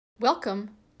Welcome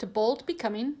to Bold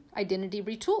Becoming Identity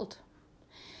Retooled.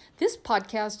 This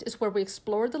podcast is where we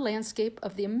explore the landscape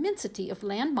of the immensity of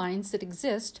landmines that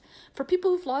exist for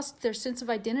people who've lost their sense of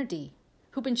identity,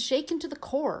 who've been shaken to the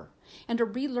core, and are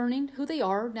relearning who they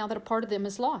are now that a part of them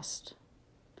is lost.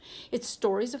 It's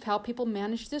stories of how people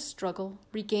manage this struggle,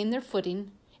 regain their footing,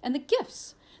 and the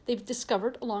gifts they've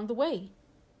discovered along the way.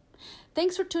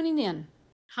 Thanks for tuning in.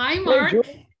 Hi, Mark.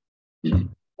 Hey, Julie.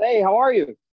 Hey, how are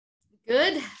you?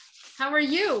 Good. How are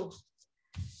you?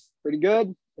 Pretty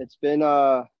good. It's been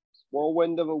a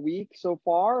whirlwind of a week so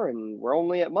far, and we're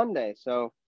only at Monday.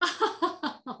 So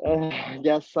I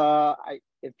guess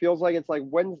it feels like it's like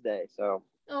Wednesday. So.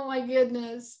 Oh my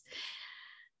goodness.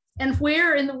 And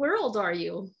where in the world are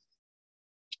you?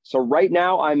 So right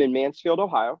now I'm in Mansfield,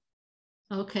 Ohio.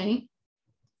 Okay.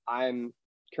 I'm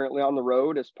currently on the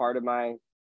road as part of my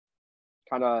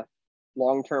kind of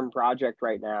long-term project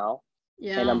right now.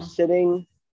 Yeah. And I'm sitting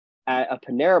at a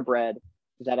Panera Bread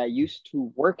that I used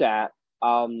to work at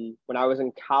when I was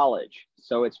in college.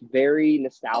 So it's very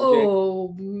nostalgic.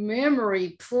 Oh,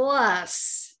 memory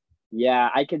plus. Yeah,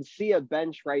 I can see a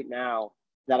bench right now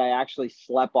that I actually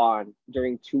slept on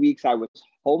during 2 weeks. I was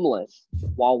homeless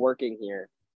while working here,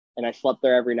 and I slept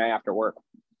there every night after work.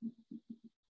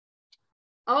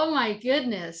 Oh my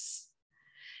goodness.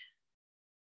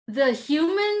 The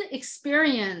human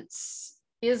experience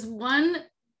is one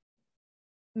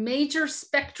major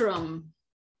spectrum.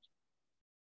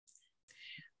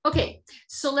 Okay,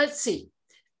 so let's see.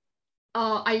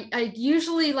 I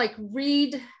usually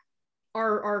read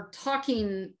or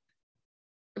talking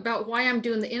about why I'm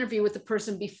doing the interview with the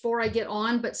person before I get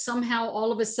on, but somehow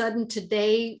all of a sudden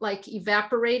today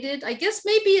evaporated. I guess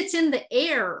maybe it's in the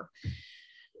air.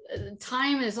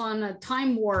 Time is on a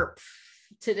time warp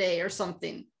today or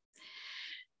something.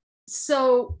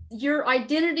 So your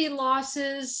identity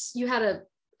losses, you had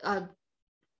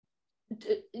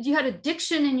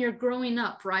addiction in your growing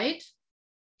up, right?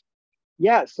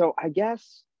 Yeah, so I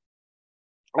guess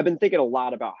I've been thinking a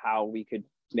lot about how we could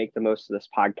make the most of this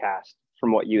podcast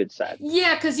from what you had said.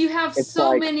 Yeah, because you have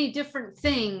many different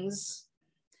things.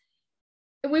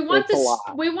 We want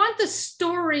the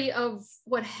story of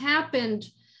what happened,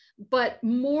 but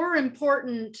more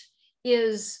important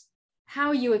is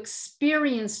how you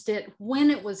experienced it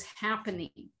when it was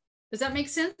happening. Does that make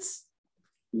sense?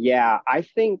 Yeah, I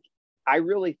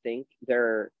really think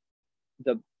the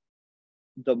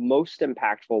most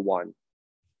impactful one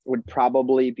would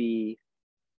probably be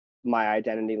my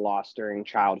identity loss during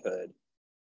childhood.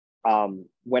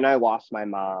 When I lost my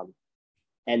mom,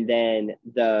 and then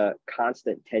the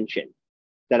constant tension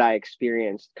that I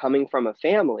experienced coming from a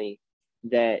family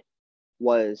that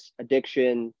was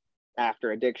addiction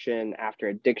after addiction after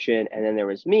addiction. And then there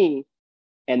was me,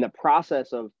 and the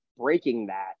process of breaking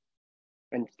that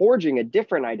and forging a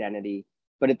different identity,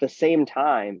 but at the same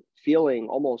time feeling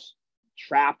almost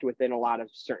trapped within a lot of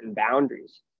certain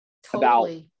boundaries about,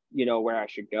 where I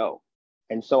should go.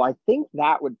 And so I think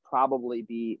that would probably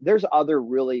be, there's other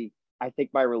really, I think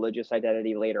my religious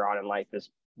identity later on in life is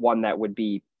one that would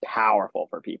be powerful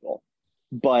for people.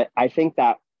 But I think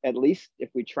that at least if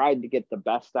we tried to get the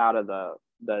best out of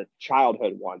the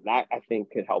childhood one, that I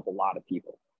think could help a lot of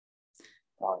people.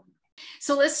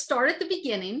 So let's start at the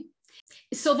beginning.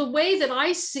 So the way that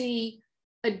I see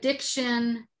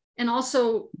addiction and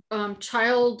also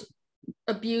child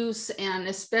abuse and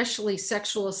especially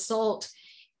sexual assault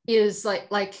is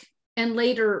and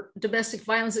later domestic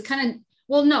violence, it kind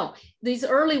of, these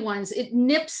early ones, it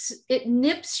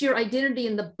nips your identity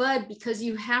in the bud because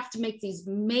you have to make these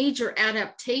major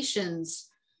adaptations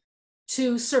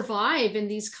to survive in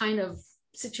these kind of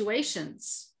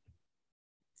situations.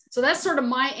 So that's sort of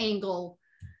my angle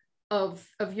of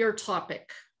your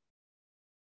topic.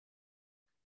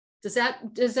 Does that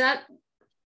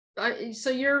so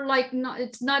you're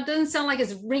doesn't sound like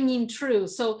it's ringing true.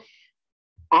 So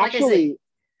actually,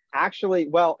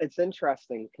 well, it's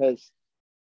interesting because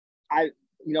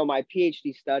my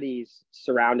PhD studies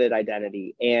surrounded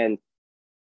identity, and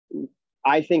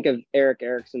I think of Erik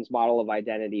Erikson's model of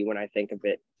identity when I think of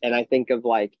it. And I think of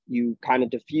you kind of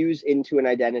diffuse into an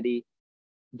identity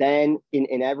then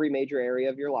in every major area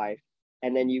of your life.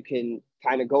 And then you can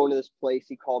kind of go into this place,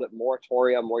 he called it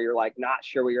moratorium, where you're not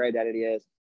sure what your identity is.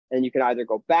 And you can either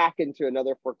go back into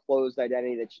another foreclosed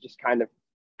identity that you just kind of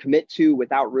commit to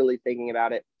without really thinking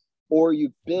about it, or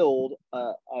you build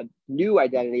a new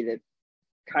identity that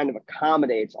kind of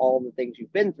accommodates all the things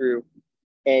you've been through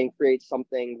and creates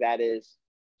something that is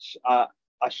a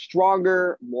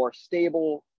stronger, more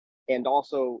stable, and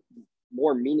also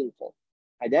more meaningful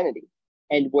identity.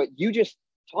 And what you just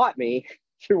taught me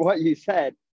through what you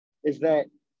said is that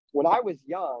when I was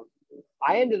young,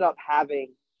 I ended up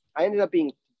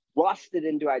being thrusted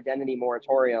into identity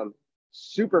moratorium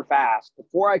super fast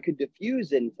before I could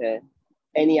diffuse into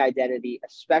any identity,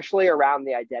 especially around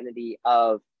the identity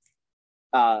of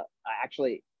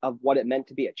of what it meant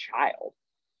to be a child.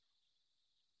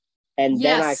 And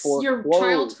yes, then I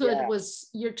foreclosed.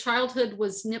 your childhood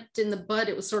was nipped in the bud.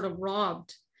 It was sort of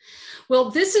robbed.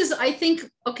 Well, this is, I think,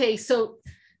 okay, so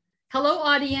hello,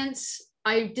 audience.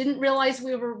 I didn't realize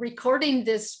we were recording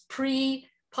this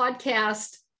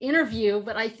pre-podcast interview,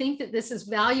 but I think that this is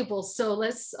valuable. So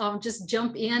let's just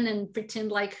jump in and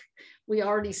pretend like we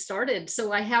already started.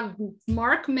 So I have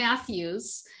Mark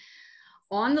Matthews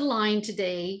on the line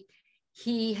today.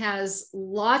 He has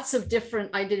lots of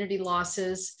different identity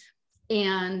losses.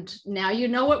 And now you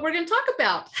know what we're going to talk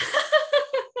about.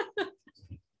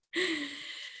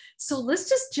 So let's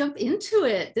just jump into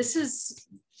it. This is,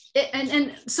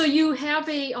 and so you have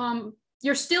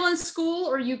you're still in school,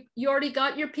 or you already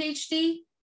got your PhD?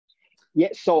 Yeah,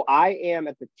 so I am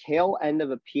at the tail end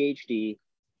of a PhD.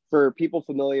 For people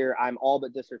familiar, I'm all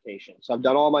but dissertation. So I've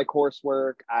done all my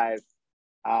coursework. I've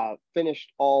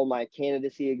finished all my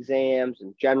candidacy exams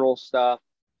and general stuff.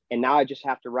 And now I just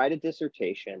have to write a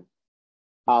dissertation.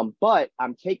 But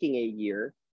I'm taking a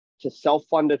year to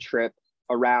self-fund a trip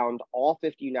around all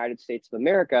 50 United States of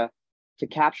America to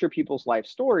capture people's life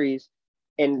stories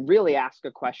and really ask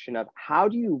a question of how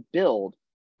do you build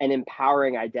an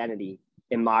empowering identity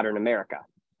in modern America?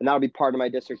 And that'll be part of my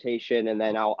dissertation. And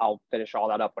then I'll finish all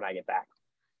that up when I get back.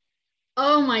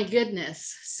 Oh my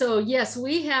goodness. So yes,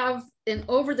 we have an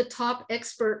over-the-top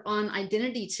expert on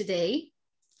identity today.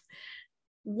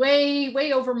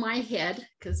 Way over my head,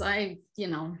 because I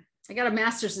got a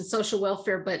master's in social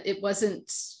welfare, but it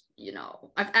wasn't,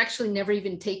 I've actually never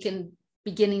even taken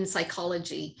beginning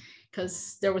psychology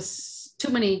because there was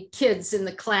too many kids in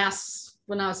the class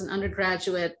when I was an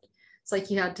undergraduate. It's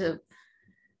like you had to,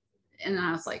 and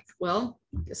I was like, well,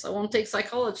 I guess I won't take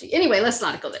psychology. Anyway, let's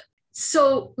not go there.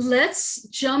 So let's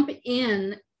jump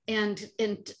in and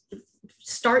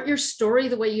start your story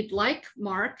the way you'd like,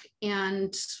 Mark,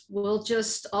 and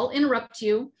I'll interrupt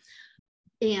you.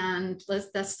 And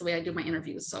that's the way I do my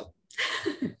interviews. So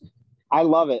I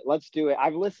love it. Let's do it.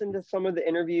 I've listened to some of the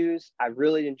interviews. I've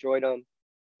really enjoyed them.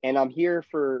 And I'm here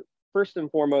for, first and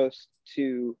foremost,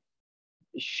 to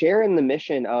share in the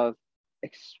mission of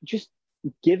just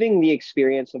giving the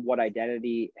experience of what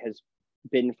identity has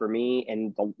been for me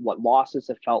and what losses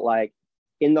have felt like,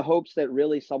 in the hopes that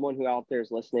really someone who out there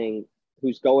is listening,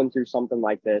 who's going through something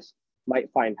like this,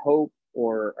 might find hope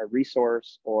or a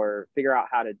resource or figure out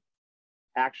how to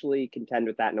actually contend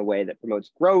with that in a way that promotes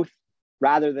growth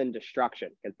rather than destruction,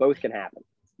 because both can happen.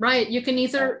 Right. You can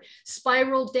either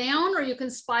spiral down or you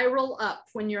can spiral up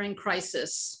when you're in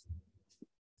crisis.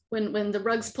 When the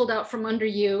rug's pulled out from under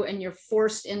you and you're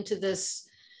forced into this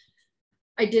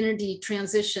identity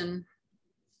transition.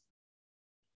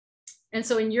 And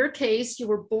so in your case, you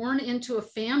were born into a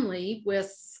family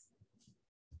with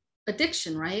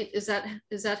addiction, right? Is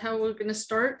that how we're going to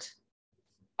start?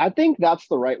 I think that's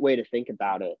the right way to think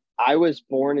about it. I was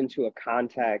born into a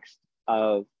context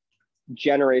of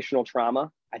generational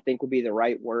trauma, I think would be the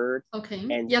right word. Okay.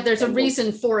 And there's a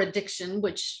reason for addiction,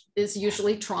 which is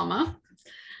usually trauma.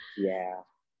 Yeah.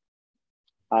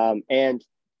 And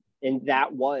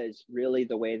that was really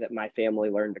the way that my family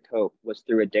learned to cope, was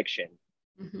through addiction.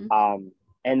 Mm-hmm.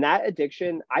 And that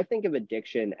addiction, I think of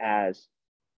addiction as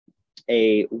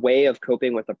a way of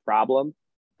coping with a problem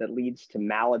that leads to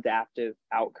maladaptive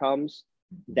outcomes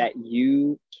that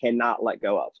you cannot let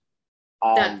go of.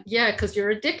 Because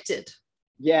you're addicted.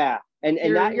 Yeah. And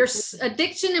your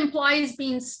addiction implies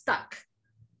being stuck.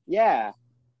 Yeah.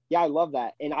 Yeah, I love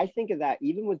that. And I think of that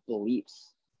even with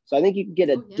beliefs. So I think you can get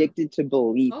addicted to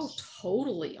beliefs. Oh,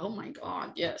 totally. Oh my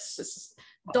God. Yes. This is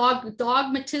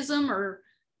dogmatism, or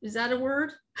is that a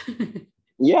word?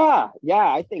 Yeah,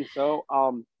 I think so.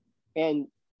 And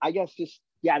I guess just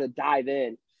to dive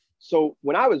in. So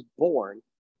when I was born,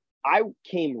 I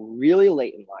came really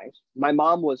late in life. My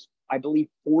mom was, I believe,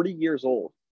 40 years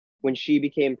old when she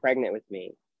became pregnant with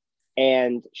me.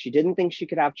 And she didn't think she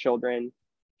could have children.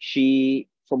 She,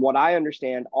 from what I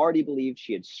understand, already believed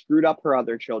she had screwed up her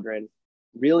other children,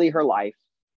 really her life,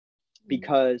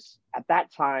 because at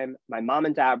that time, my mom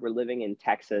and dad were living in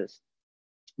Texas.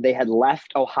 They had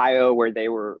left Ohio, where they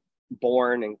were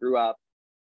born and grew up,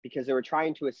 because they were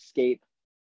trying to escape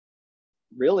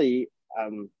really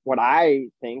what I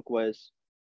think was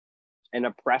an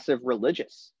oppressive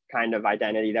religious kind of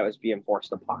identity that was being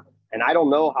forced upon them. And I don't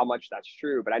know how much that's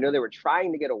true, but I know they were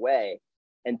trying to get away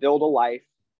and build a life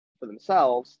for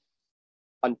themselves.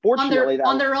 Unfortunately,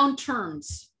 on their own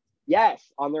terms.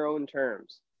 Yes, on their own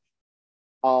terms.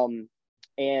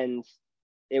 And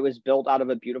it was built out of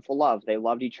a beautiful love. They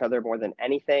loved each other more than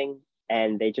anything,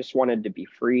 and they just wanted to be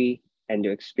free and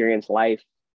to experience life.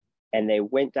 And they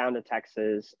went down to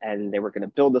Texas, and they were going to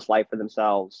build this life for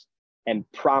themselves, and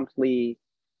promptly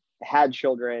had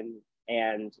children.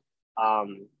 And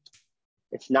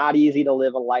it's not easy to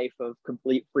live a life of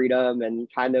complete freedom and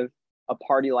kind of a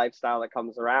party lifestyle that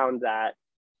comes around that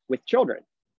with children.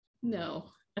 No.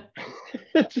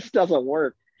 It just doesn't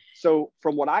work. So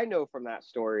from what I know from that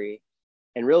story,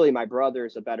 and really my brother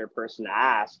is a better person to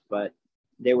ask, but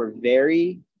they were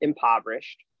very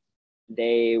impoverished.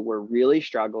 They were really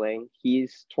struggling.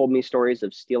 He's told me stories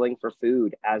of stealing for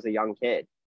food as a young kid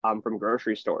from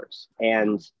grocery stores.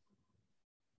 And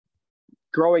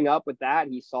growing up with that,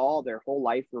 he saw their whole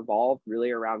life revolved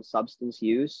really around substance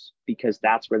use, because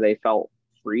that's where they felt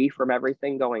free from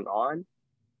everything going on.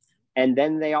 And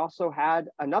then they also had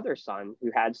another son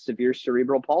who had severe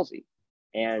cerebral palsy,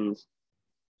 and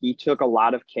he took a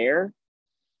lot of care.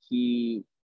 He,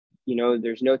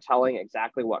 there's no telling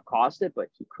exactly what caused it, but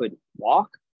he couldn't walk.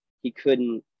 He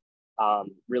couldn't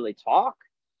really talk.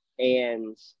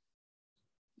 And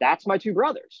that's my two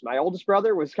brothers. My oldest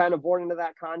brother was kind of born into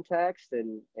that context,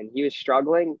 and he was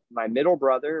struggling. My middle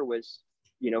brother was,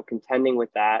 contending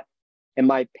with that. And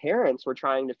my parents were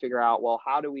trying to figure out, well,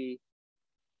 how do we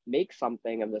make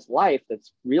something of this life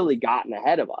that's really gotten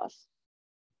ahead of us?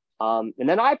 And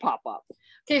then I pop up.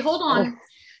 Okay, hold on.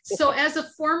 So as a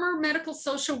former medical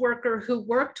social worker who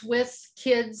worked with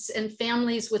kids and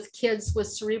families with kids with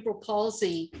cerebral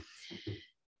palsy,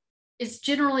 it's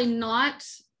generally not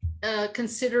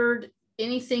considered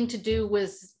anything to do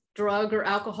with drug or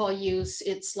alcohol use.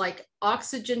 It's like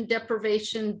oxygen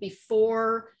deprivation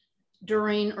before,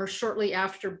 during, or shortly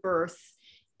after birth.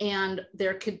 And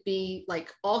there could be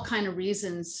like all kind of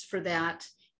reasons for that.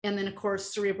 And then of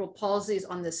course, cerebral palsy is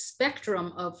on the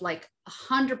spectrum of like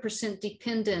 100%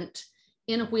 dependent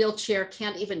in a wheelchair,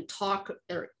 can't even talk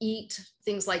or eat,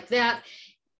 things like that,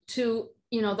 to,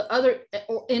 the other,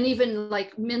 and even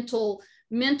like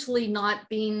mentally not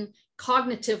being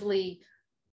cognitively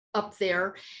up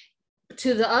there,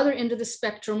 to the other end of the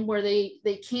spectrum where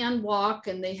they can walk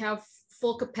and they have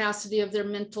full capacity of their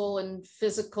mental and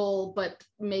physical, but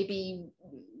maybe,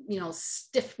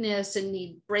 stiffness and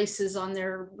need braces on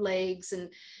their legs. And,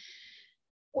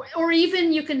 or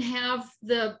even you can have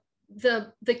the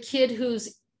kid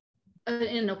who's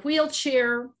in a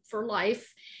wheelchair for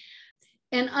life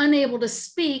and unable to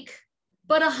speak,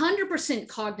 but 100%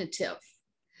 cognitive.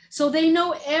 So they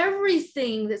know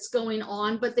everything that's going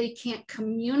on, but they can't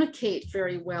communicate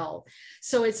very well.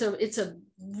 So it's a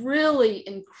really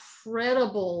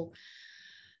incredible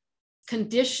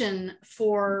condition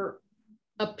for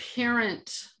a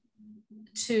parent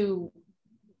to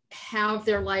have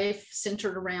their life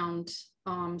centered around.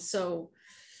 So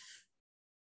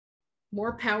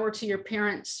more power to your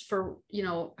parents for,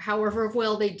 however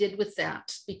well they did with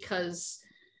that, because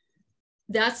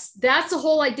that's a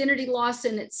whole identity loss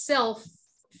in itself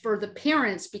for the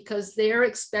parents, because they're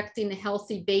expecting a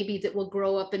healthy baby that will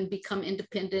grow up and become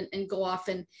independent and go off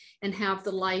and have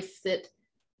the life that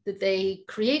they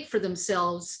create for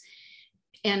themselves.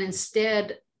 And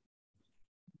instead,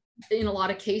 in a lot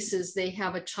of cases, they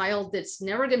have a child that's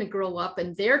never going to grow up,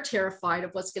 and they're terrified of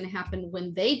what's going to happen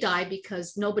when they die,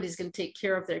 because nobody's going to take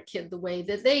care of their kid the way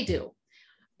that they do.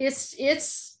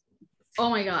 It's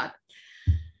oh my God.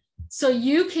 So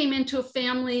you came into a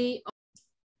family.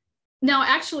 Now,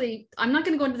 actually, I'm not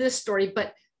going to go into this story,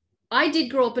 but I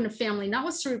did grow up in a family, not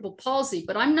with cerebral palsy,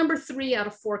 but I'm number 3 out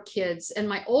of 4 kids. And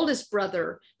my oldest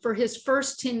brother, for his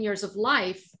first 10 years of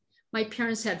life, my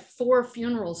parents had 4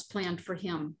 funerals planned for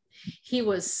him. He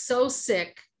was so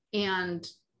sick and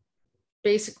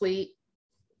basically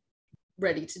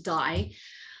ready to die.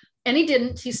 And he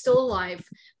didn't, he's still alive.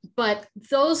 But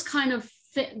those kind of,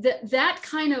 that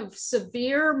kind of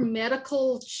severe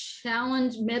medically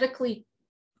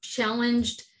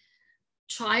challenged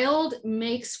child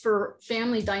makes for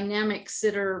family dynamics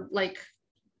that are like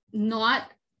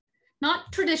not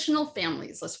traditional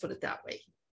families, let's put it that way.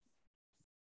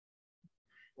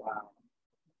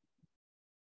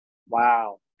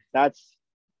 Wow. That's,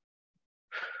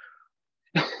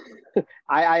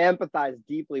 I empathize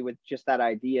deeply with just that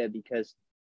idea, because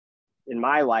in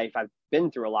my life, I've been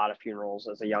through a lot of funerals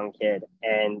as a young kid,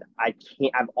 and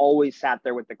I've always sat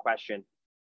there with the question,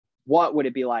 what would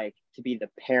it be like to be the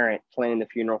parent planning the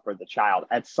funeral for the child?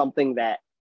 That's something that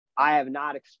I have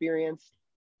not experienced.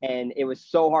 And it was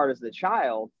so hard as the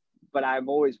child, but I've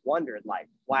always wondered, like,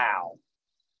 wow,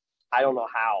 I don't know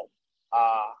how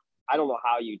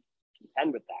you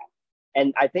contend with that.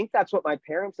 And I think that's what my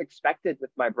parents expected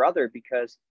with my brother,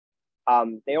 because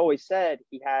they always said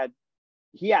he had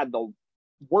the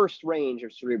worst range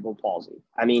of cerebral palsy.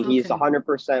 I mean, he's Okay.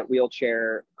 100%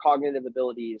 wheelchair. Cognitive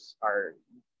abilities are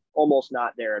almost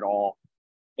not there at all.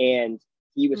 And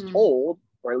he was told,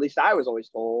 or at least I was always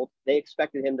told, they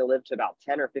expected him to live to about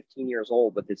 10 or 15 years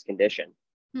old with his condition.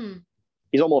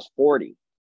 He's almost 40.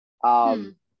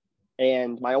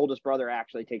 And my oldest brother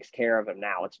actually takes care of him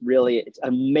now. It's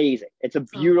amazing. It's a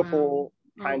beautiful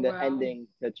kind of ending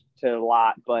to a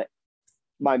lot. But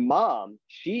my mom,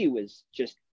 she was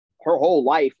just, her whole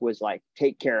life was like,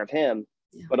 take care of him,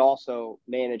 but also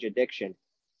manage addiction.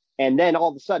 And then all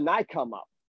of a sudden I come up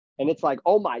and it's like,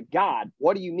 oh my God,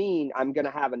 what do you mean I'm going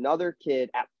to have another kid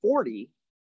at 40?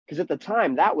 Because at the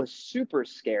time that was super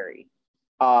scary.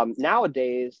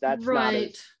 Nowadays, that's not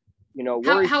as,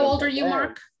 worrisome. How old are you,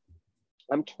 Mark?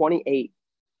 I'm 28.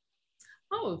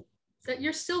 Oh, that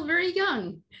you're still very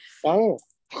young. Oh.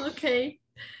 Okay.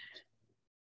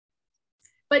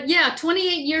 But yeah,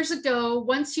 28 years ago,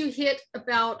 once you hit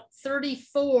about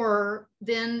 34,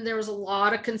 then there was a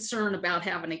lot of concern about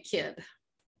having a kid.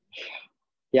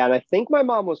 Yeah, and I think my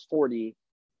mom was 40.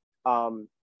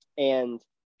 And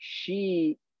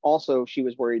she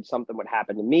was worried something would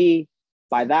happen to me.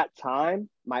 By that time,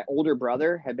 my older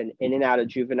brother had been in and out of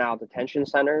juvenile detention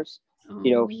centers.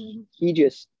 He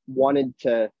just wanted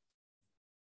to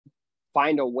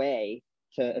find a way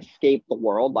to escape the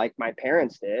world like my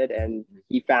parents did. And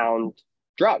he found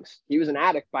drugs. He was an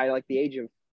addict by like the age of,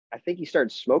 I think he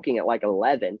started smoking at like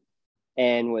 11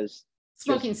 and was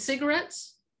smoking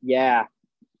cigarettes. Yeah.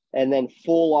 And then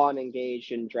full on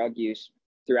engaged in drug use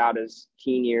throughout his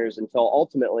teen years until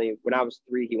ultimately when I was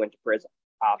 3, he went to prison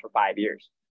for 5 years.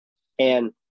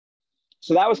 And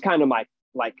so that was kind of my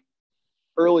like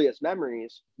earliest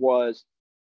memories was,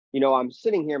 I'm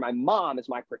sitting here, my mom is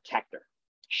my protector.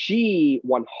 She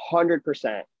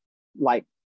 100%, like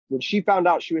when she found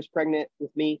out she was pregnant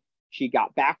with me, she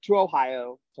got back to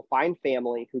Ohio to find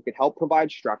family who could help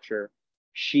provide structure.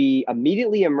 She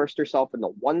immediately immersed herself in the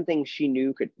one thing she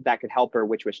knew that could help her,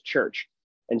 which was church.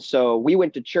 And so we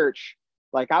went to church.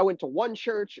 Like I went to one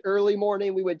church early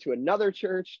morning. We went to another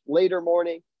church later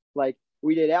morning. Like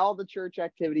we did all the church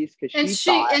activities because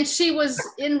she was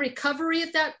in recovery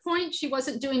at that point. She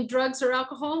wasn't doing drugs or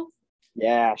alcohol.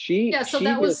 Yeah,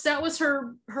 that was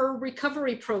her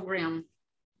recovery program.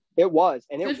 It was,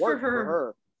 and it worked for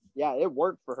her. Yeah, it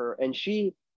worked for her. And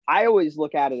I always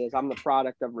look at it as I'm the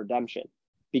product of redemption,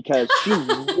 because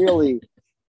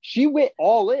she went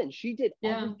all in. She did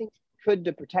everything she could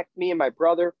to protect me and my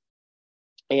brother.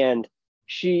 And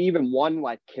she even won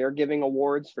like caregiving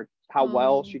awards for how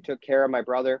well she took care of my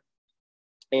brother.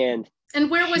 And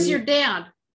where was your dad?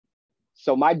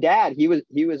 So my dad, he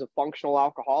was a functional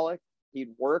alcoholic.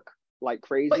 He'd work like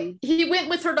crazy. But he went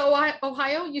with her to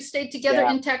Ohio? You stayed together,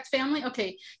 intact family?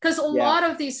 Okay. Because a lot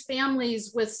of these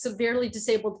families with severely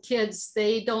disabled kids,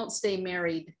 they don't stay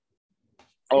married.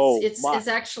 It's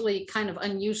actually kind of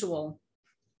unusual.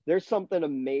 There's something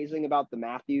amazing about the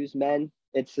Matthews men.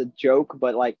 It's a joke,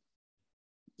 but like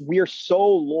we are so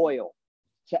loyal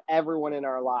to everyone in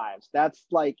our lives. That's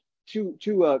like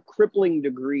to a crippling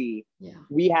degree. Yeah.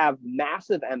 We have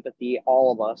massive empathy,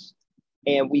 all of us.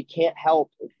 And we can't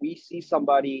help if we see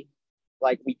somebody,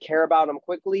 like we care about them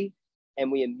quickly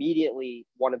and we immediately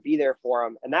want to be there for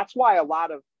them. And that's why a lot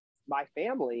of my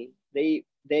family, they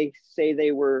say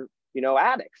they were,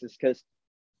 addicts, is because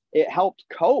it helped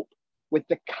cope with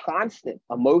the constant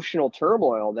emotional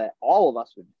turmoil that all of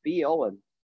us would feel. And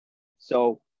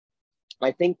so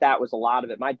I think that was a lot of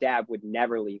it. My dad would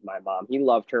never leave my mom. He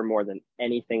loved her more than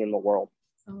anything in the world.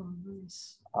 Oh,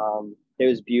 nice. It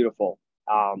was beautiful.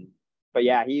 But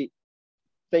yeah,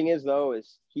 thing is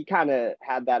he kind of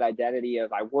had that identity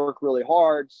of I work really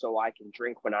hard so I can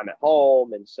drink when I'm at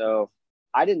home. And so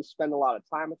I didn't spend a lot of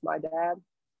time with my dad.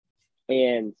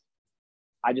 And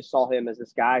I just saw him as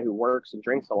this guy who works and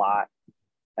drinks a lot.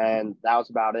 And that was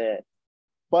about it.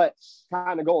 But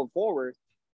kind of going forward,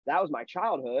 that was my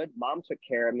childhood. Mom took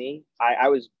care of me. I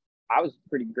was a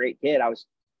pretty great kid. I was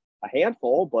a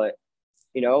handful, but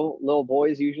little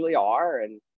boys usually are.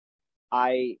 And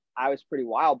I was pretty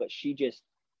wild, but she just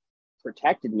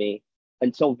protected me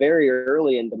until very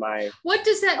early into my. What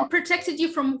does that protected you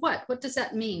from? What does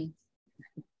that mean?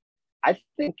 I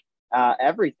think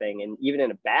everything, and even in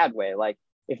a bad way. Like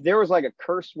if there was like a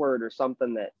curse word or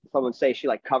something that someone say, she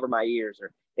like cover my ears,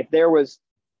 or if there was,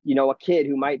 a kid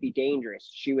who might be dangerous,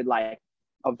 she would like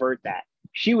avert that.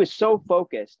 She was so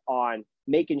focused on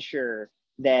making sure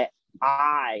that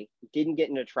I didn't get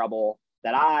into trouble,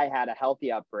 that I had a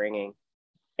healthy upbringing.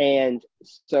 And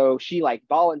so she like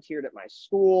volunteered at my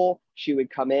school. She would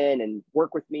come in and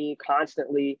work with me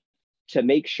constantly to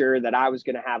make sure that I was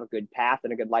going to have a good path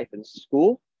and a good life in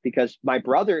school, because my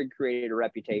brother had created a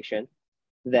reputation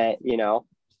that, you know,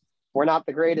 we're not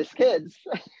the greatest kids.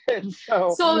 And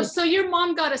so your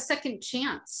mom got a second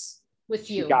chance with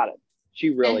you. She got it.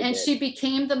 She really and did. she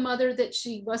became the mother that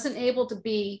she wasn't able to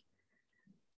be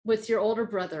with your older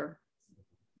brother.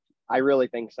 I really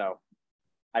think so.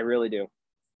 I really do.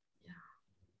 Yeah.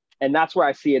 And that's where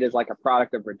I see it as like a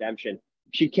product of redemption.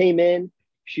 She came in,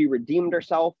 she redeemed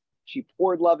herself, she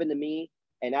poured love into me.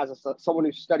 And as someone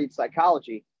who studied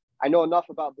psychology, I know enough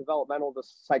about developmental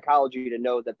psychology to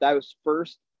know that those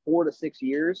first 4 to 6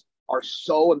 years are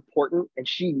so important. And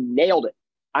she nailed it.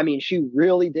 I mean, she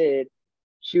really did.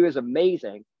 She was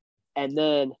amazing. And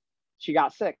then she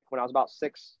got sick when I was about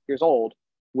 6 years old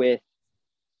with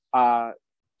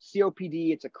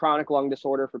COPD. It's a chronic lung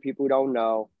disorder for people who don't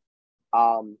know.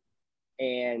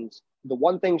 And the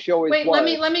one thing she always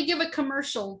let me give a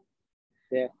commercial.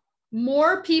 Yeah.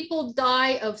 More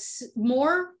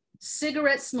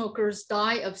cigarette smokers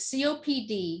die of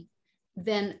COPD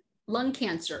than lung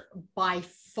cancer by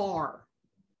far.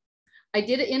 I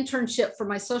did an internship for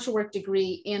my social work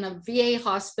degree in a VA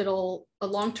hospital, a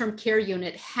long-term care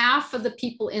unit. Half of the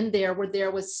people in there were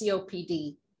there with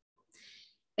COPD.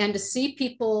 And to see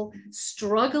people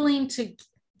struggling to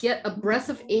get a breath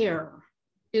of air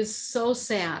is so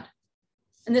sad.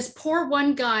 And this poor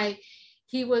one guy,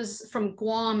 he was from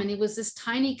Guam and he was this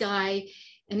tiny guy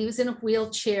and he was in a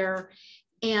wheelchair.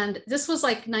 And this was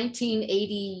like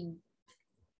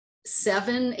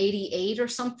 1987, 88 or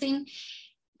something.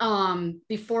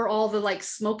 Before all the like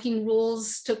smoking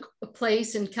rules took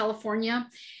place in California.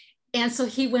 And so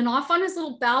he went off on his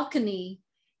little balcony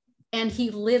and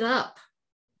he lit up,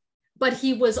 but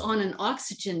he was on an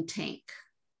oxygen tank.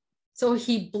 So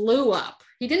he blew up.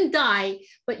 He didn't die,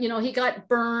 but you know, he got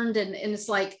burned and it's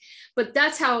like, but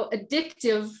that's how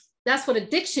addictive, that's what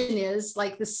addiction is.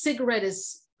 Like the cigarette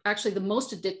is actually the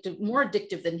most addictive, more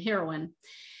addictive than heroin.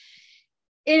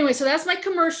 Anyway, so that's my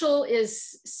commercial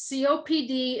is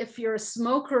COPD. If you're a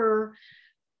smoker,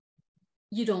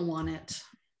 you don't want it.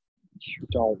 You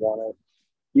don't want it.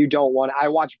 You don't want it. I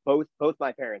watched both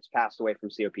my parents passed away from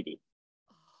COPD.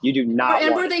 You do not.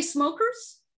 And were they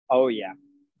smokers? Oh yeah.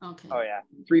 Okay. Oh yeah.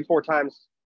 3-4 times,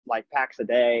 like packs a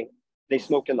day. They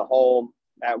smoked in the home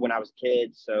when I was a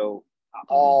kid. So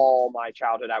all my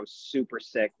childhood, I was super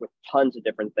sick with tons of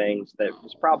different things that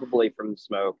was probably from the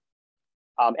smoke.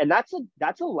 And that's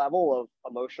a level of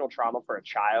emotional trauma for a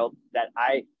child that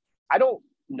I don't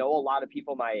know a lot of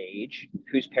people my age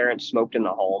whose parents smoked in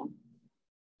the home.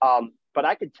 But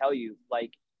I could tell you,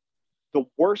 like, the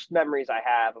worst memories I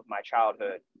have of my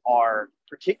childhood are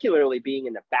particularly being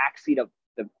in the backseat of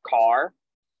the car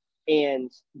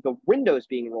and the windows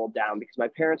being rolled down because my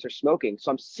parents are smoking.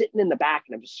 So I'm sitting in the back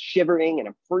and I'm just shivering and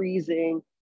I'm freezing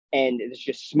and it's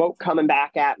just smoke coming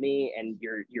back at me and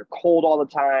you're cold all the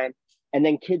time. And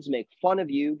then kids make fun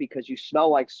of you because you smell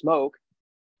like smoke.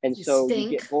 And so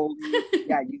you get bullied.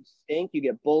 Yeah, you stink. You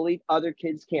get bullied. Other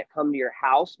kids can't come to your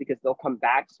house because they'll come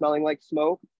back smelling like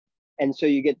smoke. And so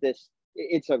you get this,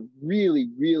 it's a really,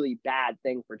 really bad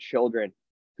thing for children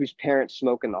whose parents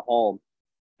smoke in the home.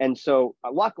 And so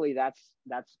luckily that's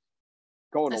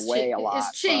going away a lot.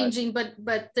 It's changing, but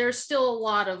there's still a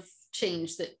lot of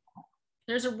change that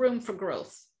there's a room for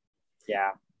growth.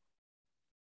 Yeah.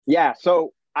 Yeah.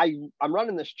 So I'm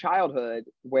running this childhood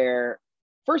where,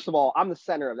 first of all, I'm the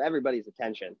center of everybody's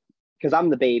attention because I'm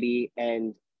the baby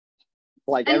and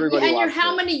like everybody. And you're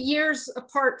how many years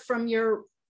apart from your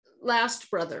last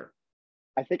brother?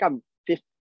 I think I'm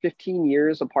 15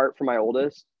 years apart from my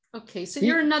oldest. Okay, so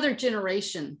you're another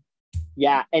generation.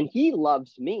 Yeah, and he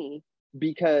loves me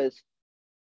because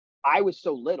I was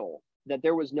so little that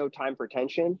there was no time for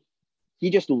tension. He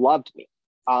just loved me.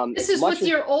 This is with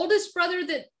your oldest brother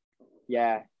that.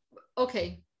 Yeah.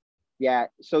 Okay. Yeah.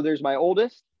 So there's my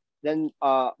oldest, then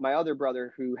my other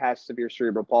brother who has severe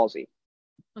cerebral palsy.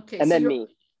 Okay. And then me.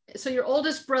 So your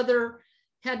oldest brother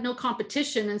had no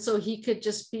competition, and so he could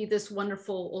just be this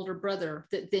wonderful older brother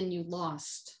that then you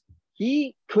lost.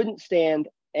 He couldn't stand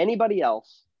anybody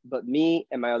else but me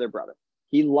and my other brother.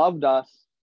 He loved us.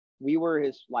 We were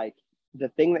his, like, the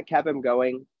thing that kept him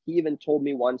going. He even told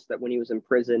me once that when he was in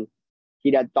prison,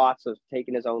 he'd had thoughts of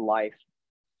taking his own life.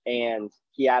 And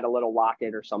he had a little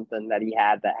locket or something that he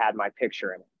had that had my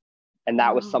picture in it. And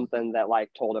that was something that like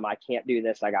told him, I can't do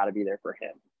this. I got to be there for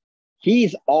him.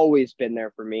 He's always been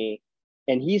there for me.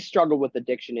 And he's struggled with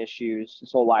addiction issues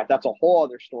his whole life. That's a whole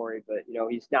other story. But, you know,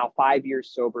 he's now 5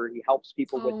 years sober. He helps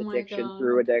people with addiction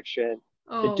through addiction.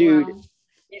 The dude,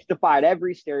 He's defied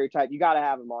every stereotype. You got to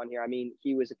have him on here. I mean,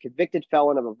 he was a convicted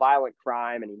felon of a violent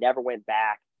crime and he never went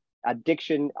back.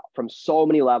 Addiction from so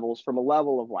many levels, from a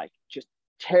level of like just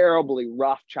terribly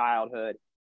rough childhood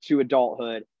to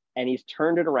adulthood. And he's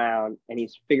turned it around and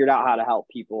he's figured out how to help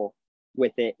people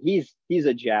with it. He's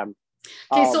a gem.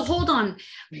 Okay, so hold on.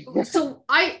 So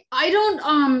I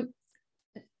don't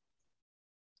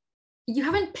you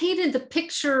haven't painted the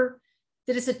picture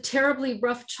that it's a terribly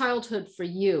rough childhood for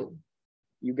you.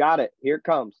 You got it. Here it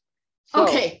comes. So,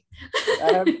 okay.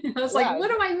 I was like,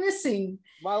 what am I missing?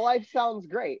 My life sounds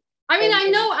great. I mean, I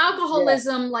know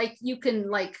alcoholism, like you can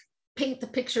like paint the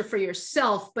picture for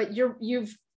yourself, but your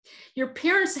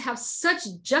parents have such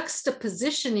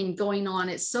juxtapositioning going on.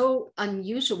 It's so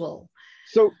unusual.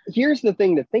 So here's the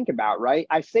thing to think about, right?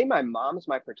 I say my mom's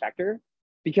my protector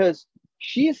because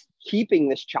she is keeping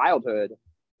this childhood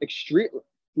extreme,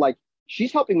 like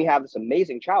she's helping me have this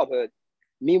amazing childhood.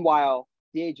 Meanwhile,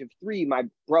 at the age of 3, my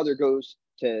brother goes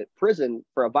to prison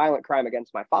for a violent crime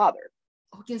against my father.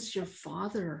 Against your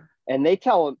father? And they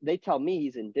tell me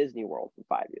he's in Disney World for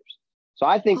 5 years. So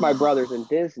I think my brother's in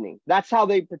Disney. That's how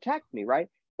they protect me, right?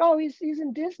 Oh, he's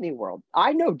in Disney World.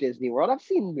 I know Disney World. I've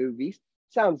seen movies.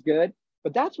 Sounds good.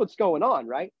 But that's what's going on,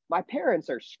 right? My parents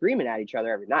are screaming at each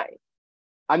other every night.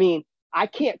 I mean, I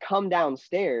can't come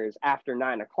downstairs after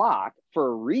 9 o'clock for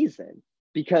a reason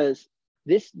because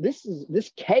this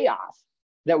chaos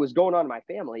that was going on in my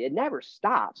family, it never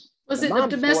stops. Was it the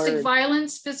domestic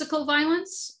violence, physical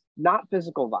violence? Not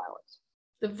physical violence.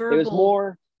 The verbal. It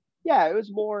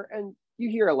was more, and you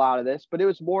hear a lot of this, but it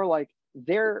was more like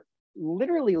they're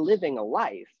literally living a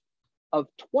life of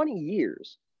 20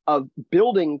 years of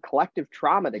building collective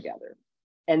trauma together.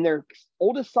 And their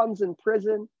oldest son's in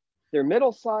prison. Their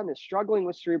middle son is struggling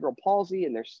with cerebral palsy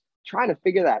and they're trying to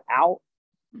figure that out.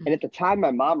 And at the time,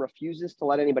 my mom refuses to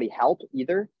let anybody help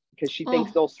either because she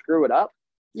thinks they'll screw it up.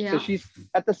 Yeah. So she's,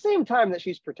 at the same time that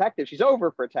she's protective, she's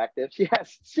overprotective. She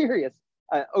has serious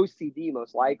OCD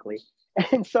most likely.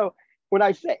 And so when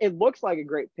I say it looks like a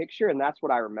great picture and that's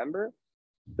what I remember,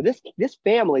 but this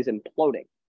family's imploding.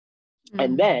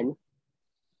 And then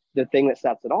the thing that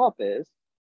sets it off is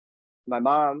my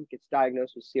mom gets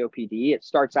diagnosed with COPD. It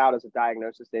starts out as a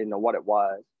diagnosis. They didn't know what it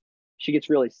was. She gets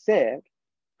really sick,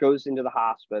 goes into the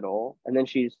hospital, and then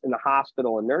she's in the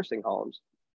hospital and nursing homes.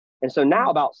 And so now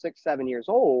about 6, 7 years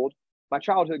old, my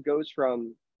childhood goes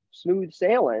from smooth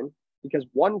sailing because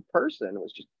one person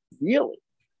was just really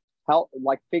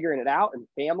figuring it out and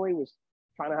family was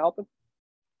trying to help him.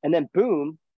 And then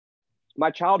boom,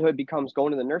 my childhood becomes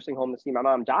going to the nursing home to see my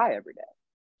mom die every day.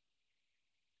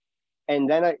 And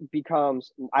then it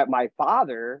becomes my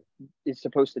father is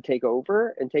supposed to take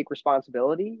over and take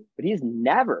responsibility, but he's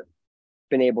never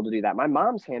been able to do that. My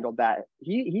mom's handled that.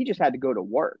 He just had to go to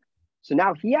work. So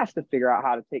now he has to figure out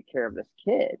how to take care of this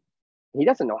kid. He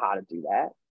doesn't know how to do that.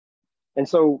 And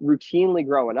so routinely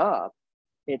growing up,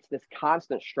 it's this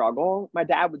constant struggle. My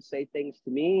dad would say things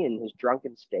to me in his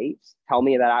drunken states, tell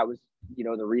me that I was,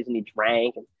 the reason he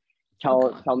drank, and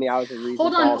tell me I was the reason.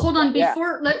 Hold on.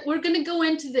 Before we're going to go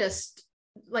into this,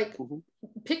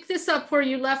 pick this up where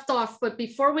you left off. But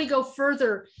before we go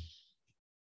further,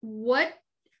 what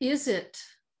is it?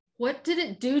 What did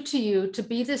it do to you to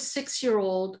be this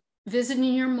 6-year-old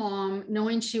visiting your mom,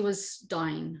 knowing she was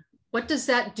dying? What does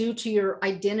that do to your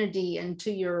identity and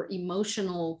to your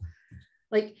emotional,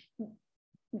 what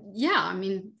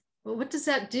does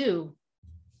that do?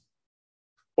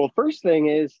 Well, first thing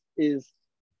is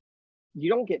you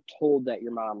don't get told that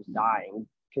your mom's dying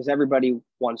because everybody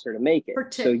wants her to make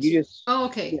it. So you just,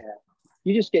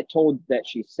 you just get told that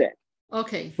she's sick.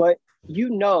 Okay. But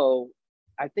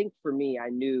I think for me, I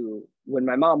knew when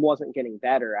my mom wasn't getting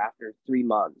better after 3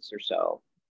 months or so,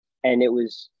 and it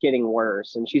was getting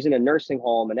worse, and she's in a nursing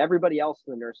home, and everybody else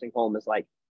in the nursing home is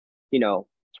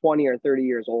 20 or 30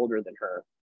 years older than her.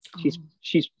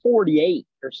 She's 48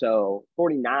 or so,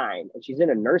 49, and she's in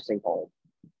a nursing home.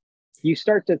 You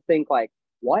start to think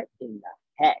what in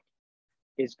the heck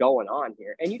is going on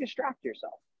here? And you distract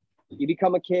yourself. You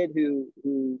become a kid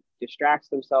who distracts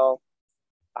themselves.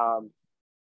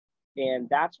 And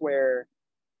that's where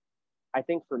I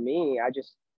think for me, I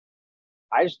just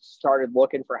started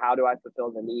looking for how do I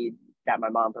fulfill the need that my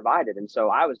mom provided. And so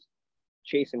I was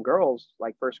chasing girls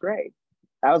first grade.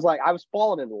 I was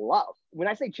falling in love. When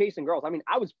I say chasing girls, I mean,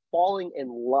 I was falling in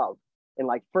love in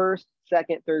first,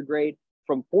 second, third grade.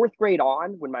 From 4th grade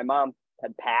on, when my mom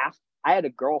had passed, I had a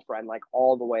girlfriend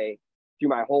all the way through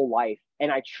my whole life.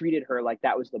 And I treated her like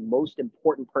that was the most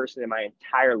important person in my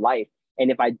entire life. And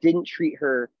if I didn't treat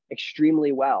her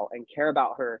extremely well and care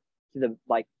about her to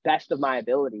the best of my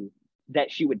ability,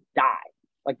 that she would die.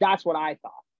 Like, that's what I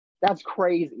thought. That's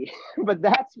crazy. But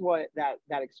that's what that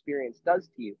experience does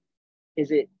to you,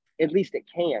 is it, at least it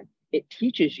can. It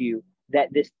teaches you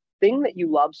that this thing that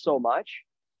you love so much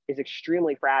is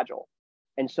extremely fragile.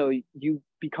 And so you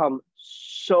become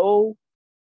so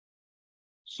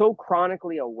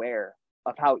chronically aware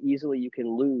of how easily you can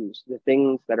lose the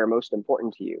things that are most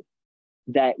important to you,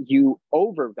 that you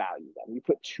overvalue them. You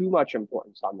put too much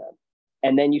importance on them.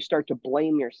 And then you start to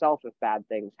blame yourself if bad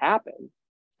things happen.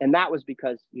 And that was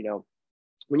because,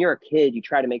 when you're a kid, you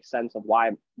try to make sense of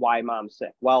why mom's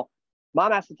sick. Well,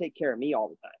 mom has to take care of me all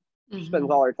the time. She spends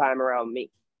all her time around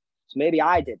me. So maybe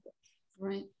I did this.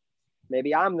 Right.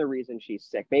 Maybe I'm the reason she's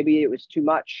sick. Maybe it was too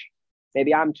much.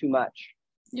 Maybe I'm too much.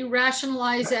 You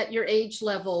rationalize at your age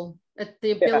level, at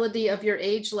the ability of your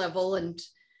age level. And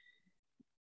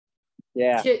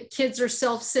kids are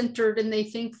self-centered, and they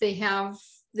think they have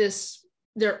this,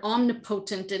 they're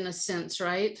omnipotent in a sense,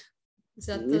 right? Is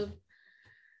that the...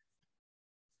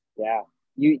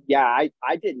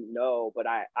 I didn't know, but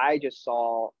I just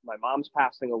saw my mom's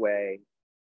passing away.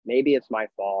 Maybe it's my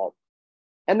fault.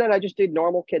 And then I just did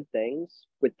normal kid things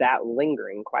with that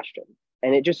lingering question.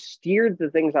 And it just steered the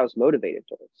things I was motivated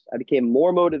towards. I became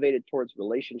more motivated towards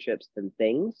relationships than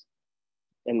things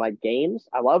and like games.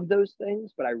 I loved those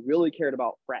things, but I really cared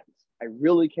about friends. I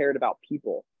really cared about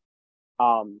people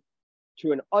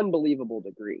to an unbelievable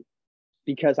degree,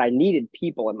 because I needed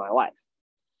people in my life.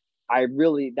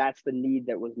 That's the need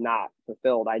that was not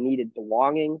fulfilled. I needed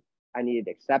belonging, I needed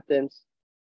acceptance,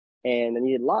 and I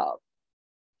needed love.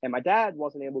 And my dad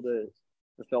wasn't able to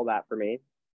fulfill that for me,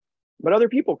 but other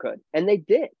people could. And they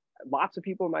did. Lots of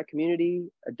people in my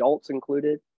community, adults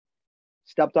included,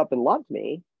 stepped up and loved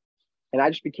me. And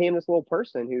I just became this little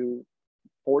person who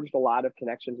forged a lot of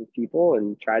connections with people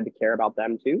and tried to care about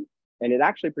them too. And it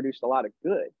actually produced a lot of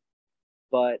good.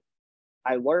 But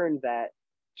I learned that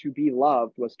to be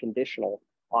loved was conditional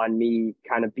on me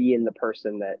kind of being the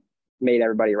person that made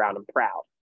everybody around him proud.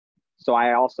 So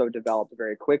I also developed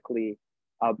very quickly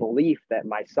a belief that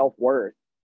my self-worth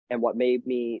and what made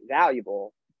me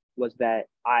valuable was that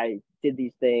I did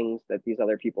these things that these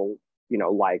other people,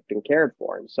 liked and cared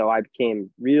for. And so I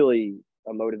became really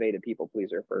a motivated people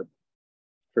pleaser for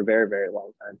a very, very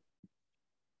long time.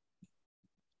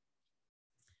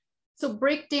 So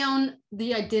break down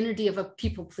the identity of a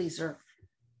people pleaser,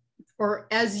 or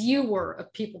as you were a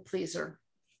people pleaser.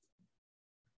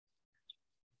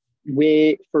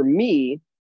 For me.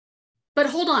 But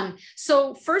hold on.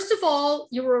 So first of all,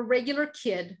 you were a regular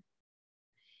kid.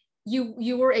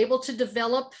 You were able to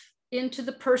develop into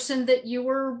the person that you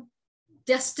were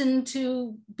destined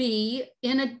to be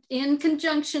in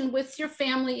conjunction with your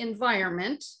family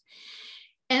environment.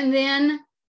 And then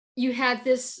you had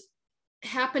this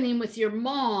happening with your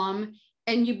mom,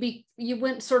 and you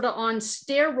went sort of on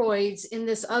steroids in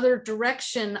this other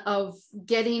direction of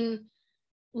getting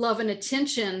love and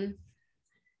attention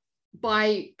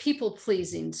by people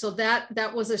pleasing. So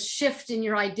that was a shift in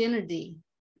your identity.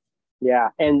 Yeah.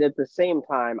 And at the same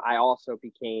time, I also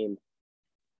became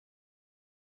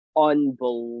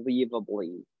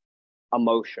unbelievably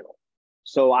emotional.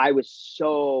 So I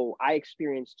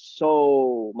experienced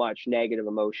so much negative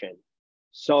emotion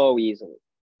so easily.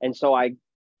 And so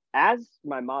as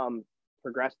my mom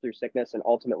progressed through sickness and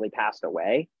ultimately passed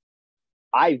away,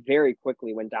 I very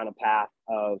quickly went down a path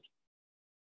of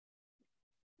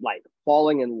like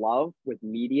falling in love with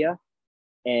media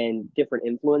and different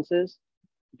influences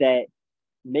that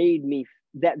made me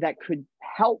that could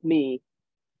help me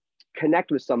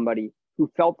connect with somebody who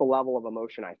felt the level of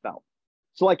emotion I felt.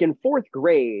 So like in 4th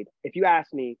grade, if you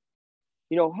ask me,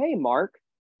 hey, Mark,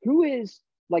 who is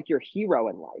like your hero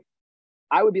in life?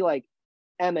 I would be like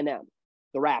Eminem,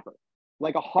 the rapper,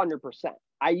 like 100%.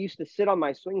 I used to sit on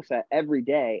my swing set every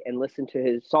day and listen to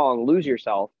his song, Lose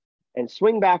Yourself, and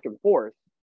swing back and forth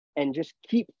and just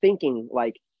keep thinking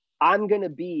like, I'm going to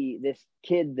be this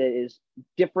kid that is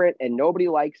different and nobody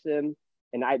likes him.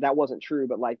 And that wasn't true,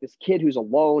 but like this kid who's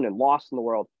alone and lost in the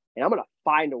world. And I'm going to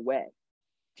find a way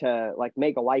to like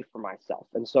make a life for myself.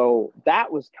 And so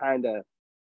that was kind of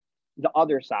the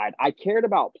other side. I cared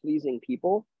about pleasing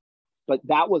people, but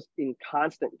that was in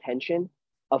constant tension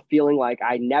of feeling like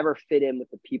I never fit in with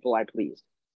the people I pleased,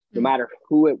 no matter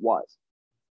who it was.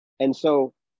 And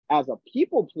so as a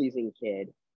people pleasing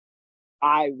kid,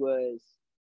 I was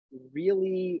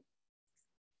really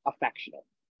affectionate.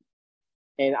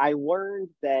 And I learned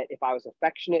that if I was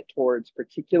affectionate towards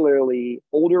particularly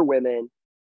older women,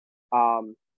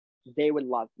 they would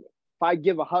love me. If I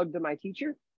give a hug to my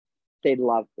teacher, they'd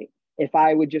love me. If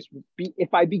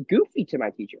I'd be goofy to my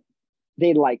teacher,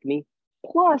 they'd like me.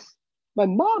 Plus, my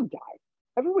mom died.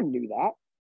 Everyone knew that.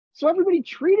 So everybody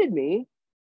treated me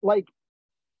like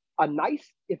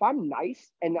if I'm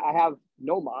nice and I have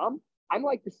no mom, I'm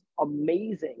like this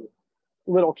amazing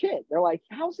little kid. They're like,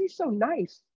 how's he so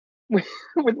nice with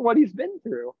what he's been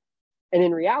through? And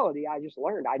in reality, I just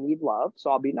learned I need love, so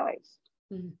I'll be nice.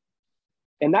 Mm-hmm.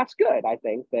 And that's good. I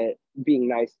think that being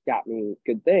nice got me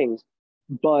good things.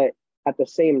 But at the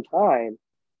same time,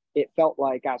 it felt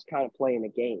like I was kind of playing a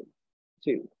game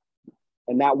too.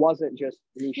 And that wasn't just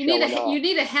me showing up. You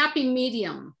need a happy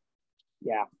medium.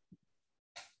 Yeah.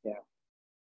 Yeah.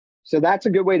 So that's a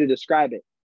good way to describe it.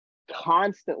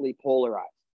 Constantly polarized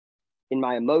in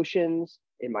my emotions,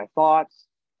 in my thoughts,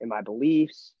 in my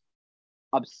beliefs.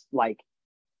 Like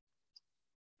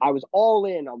I was all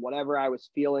in on whatever I was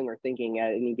feeling or thinking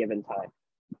at any given time.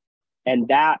 And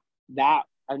that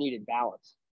I needed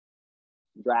balance.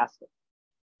 Drastic.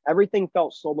 Everything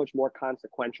felt so much more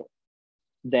consequential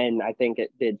than I think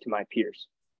it did to my peers.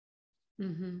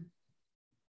 Mm-hmm.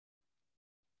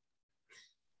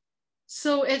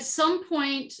 So at some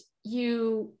point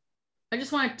I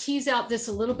just want to tease out this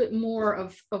a little bit more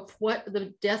of what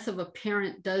the death of a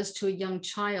parent does to a young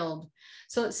child.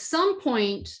 So at some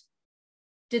point,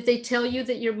 did they tell you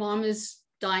that your mom is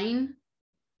dying?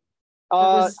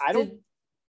 I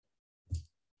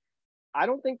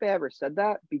don't think they ever said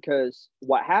that, because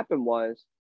what happened was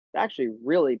actually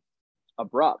really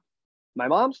abrupt. My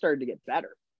mom started to get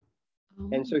better. Oh.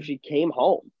 And so she came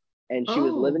home and she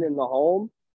was living in the home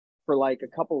for like a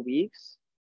couple of weeks.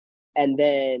 And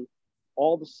then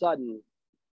all of a sudden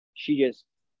she just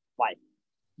like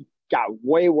got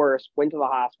way worse, went to the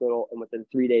hospital, and within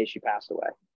 3 days she passed away.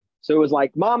 So it was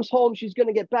like, mom's home, she's going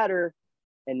to get better.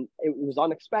 And it was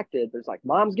unexpected. There's like,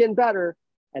 mom's getting better.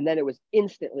 And then it was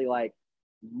instantly like,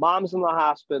 mom's in the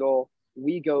hospital.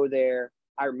 We go there.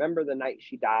 I remember the night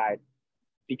she died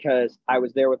because I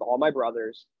was there with all my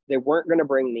brothers. They weren't going to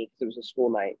bring me because it was a school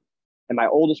night. And my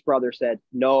oldest brother said,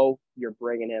 no, you're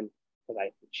bringing him because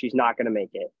she's not going to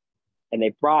make it. And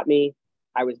they brought me.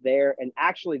 I was there. And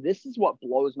actually, this is what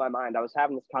blows my mind. I was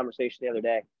having this conversation the other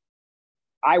day.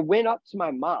 I went up to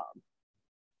my mom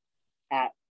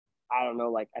at, I don't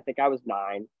know, like, I think I was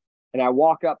 9. And I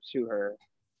walk up to her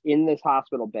in this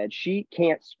hospital bed. She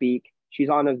can't speak. She's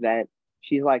on a vent.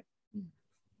 She's like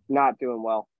not doing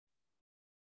well.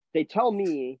 They tell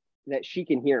me that she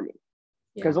can hear me.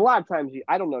 Because a lot of times,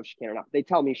 I don't know if she can or not. They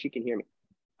tell me she can hear me.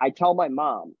 I tell my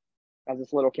mom as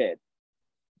this little kid,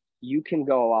 you can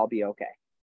go, I'll be okay.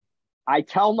 I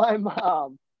tell my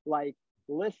mom, like,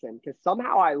 listen, because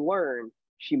somehow I learned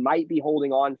she might be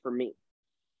holding on for me.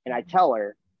 And I tell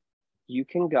her, you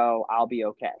can go, I'll be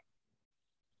okay.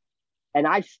 And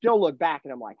I still look back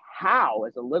and I'm like, how,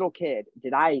 as a little kid,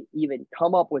 did I even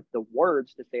come up with the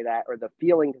words to say that or the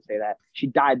feeling to say that? She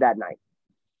died that night.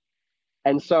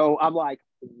 And so I'm like,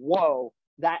 whoa,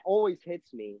 that always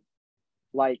hits me.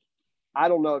 Like, I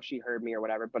don't know if she heard me or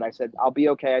whatever, but I said, I'll be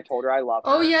okay. I told her I love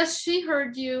her. Oh, yes, she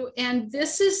heard you. And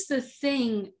this is the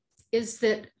thing, is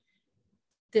that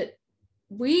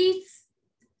we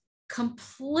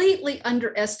completely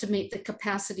underestimate the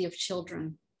capacity of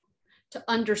children to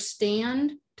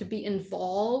understand, to be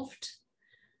involved,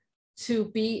 to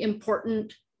be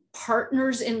important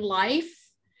partners in life.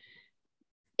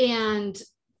 And,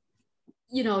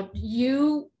 you know,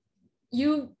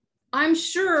 I'm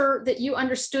sure that you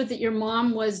understood that your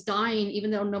mom was dying,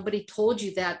 even though nobody told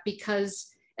you that, because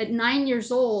at 9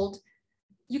 years old,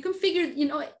 you can figure, you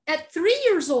know, at 3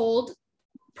 years old,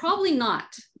 probably not.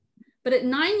 But at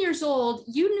 9 years old,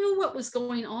 you knew what was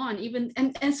going on, even.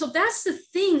 And so that's the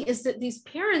thing, is that these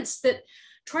parents that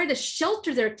try to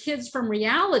shelter their kids from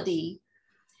reality,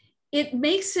 it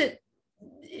makes it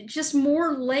just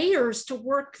more layers to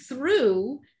work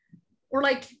through. Or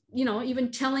like, you know,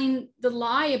 even telling the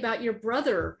lie about your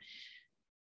brother,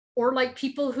 or like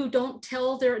people who don't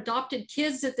tell their adopted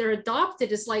kids that they're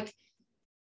adopted, is like,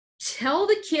 tell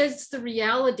the kids the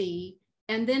reality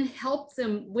and then help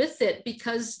them with it,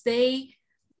 because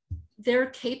they're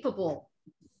capable.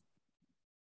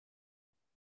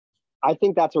 I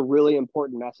think that's a really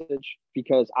important message,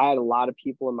 because I had a lot of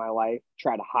people in my life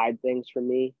try to hide things from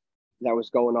me that was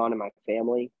going on in my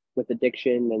family with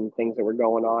addiction and things that were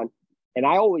going on. And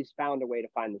I always found a way to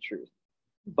find the truth.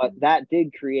 But that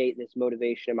did create this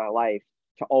motivation in my life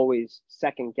to always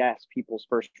second guess people's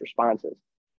first responses.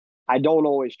 I don't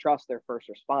always trust their first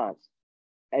response.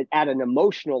 At an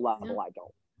emotional level, I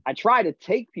don't. I try to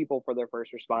take people for their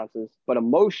first responses, but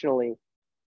emotionally,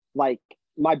 like,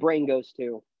 my brain goes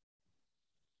to,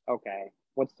 okay,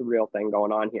 what's the real thing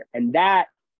going on here? And that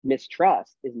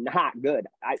mistrust is not good.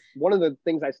 One of the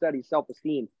things I study is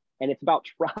self-esteem, and it's about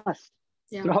trust.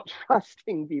 Yeah. about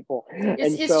trusting people.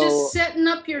 It's just setting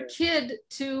up your kid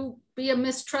to be a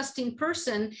mistrusting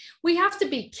person. We have to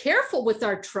be careful with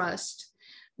our trust,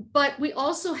 but we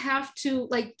also have to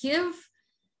like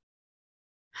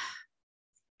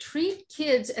treat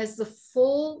kids as the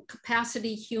full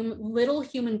capacity little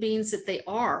human beings that they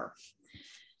are.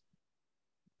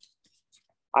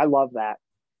 I love that.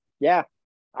 Yeah,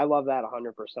 I love that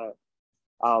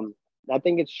 100%. I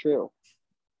think it's true.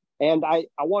 And I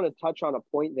want to touch on a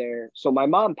point there. So my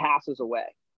mom passes away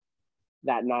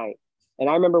that night. And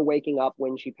I remember waking up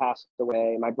when she passed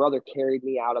away. My brother carried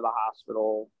me out of the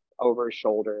hospital over his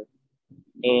shoulder.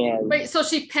 And wait, so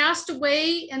she passed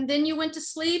away and then you went to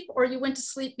sleep, or you went to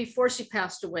sleep before she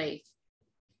passed away?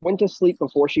 Went to sleep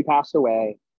before she passed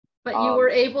away. But you were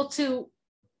able to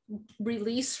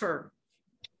release her.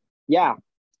 Yeah,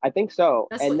 I think so.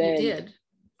 That's what you did.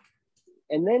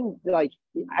 And then like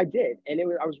I did, and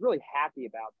I was really happy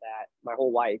about that my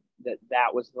whole life,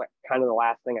 that was like kind of the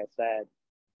last thing I said.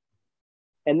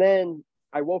 And then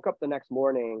I woke up the next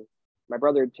morning. My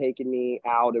brother had taken me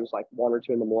out. It was like 1 or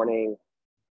 2 in the morning,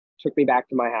 took me back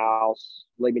to my house,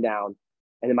 laid me down.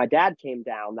 And then my dad came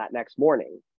down that next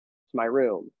morning to my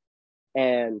room,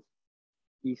 and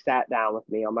he sat down with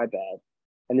me on my bed.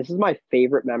 And this is my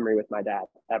favorite memory with my dad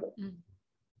ever.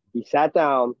 He sat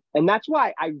down, and that's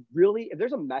why I really, if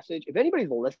there's a message, if anybody's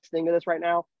listening to this right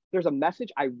now, there's a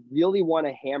message I really want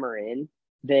to hammer in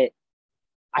that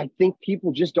I think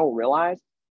people just don't realize,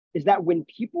 is that when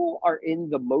people are in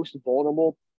the most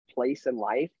vulnerable place in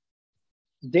life,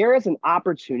 there is an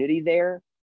opportunity there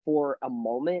for a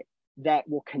moment that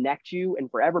will connect you and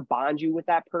forever bond you with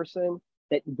that person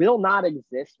that will not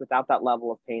exist without that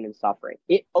level of pain and suffering.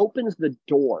 It opens the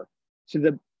door to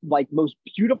the like most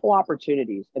beautiful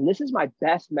opportunities. And this is my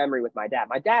best memory with my dad.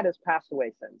 My dad has passed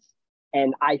away since.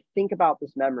 And I think about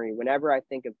this memory whenever I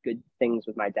think of good things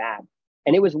with my dad.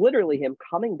 And it was literally him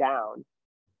coming down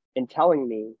and telling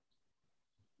me,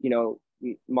 you know,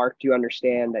 Mark, do you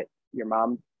understand that your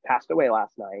mom passed away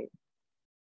last night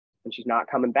and she's not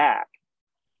coming back?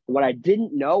 And what I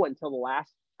didn't know until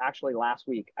last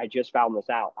week, I just found this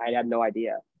out. I had no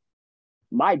idea.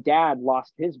 My dad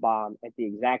lost his mom at the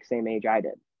exact same age I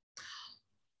did.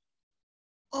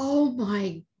 Oh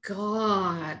my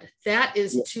God, that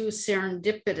is too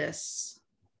serendipitous.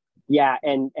 Yeah,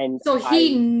 and so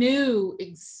he knew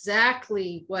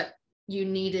exactly what you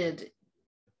needed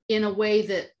in a way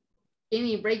that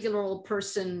any regular old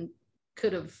person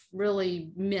could have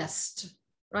really missed,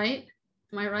 right?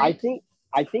 Am I right?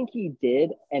 I think he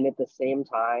did, and at the same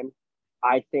time,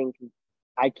 I think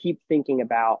I keep thinking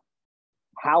about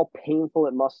how painful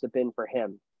it must have been for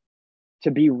him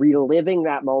to be reliving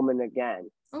that moment again.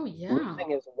 Oh, yeah. Losing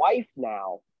his wife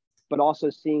now, but also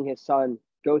seeing his son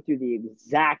go through the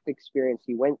exact experience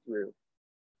he went through.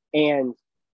 And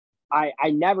I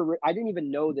didn't even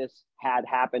know this had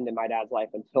happened in my dad's life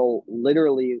until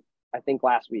literally, I think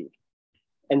last week.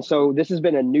 And so this is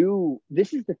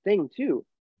the thing too.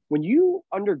 When you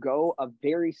undergo a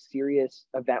very serious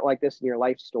event like this in your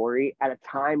life story at a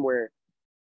time where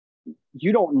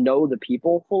you don't know the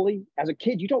people fully, as a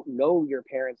kid, you don't know your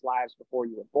parents' lives before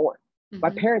you were born. My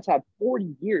parents had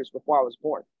 40 years before I was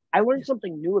born. I learned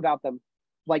something new about them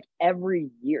like every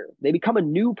year. They become a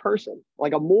new person,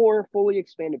 like a more fully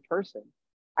expanded person.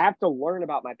 I have to learn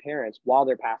about my parents while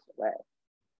they're passed away.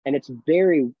 And it's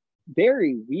very,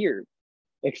 very weird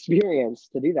experience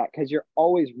to do that because you're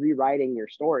always rewriting your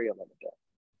story a little bit.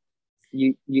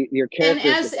 Your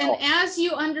characters and as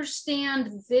you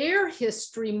understand their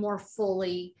history more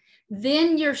fully,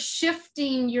 then you're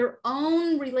shifting your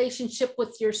own relationship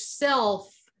with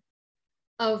yourself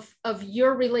of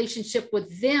your relationship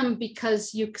with them,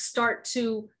 because you start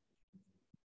to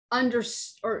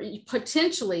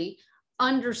potentially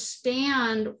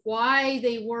understand why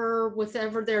they were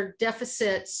whatever their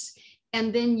deficits,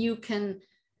 and then you can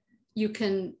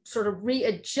sort of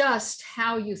readjust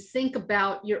how you think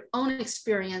about your own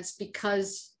experience,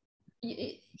 because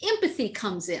empathy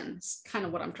comes in. It's kind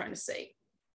of what I'm trying to say.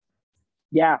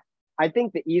 Yeah, I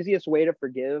think the easiest way to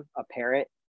forgive a parent,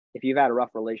 if you've had a rough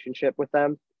relationship with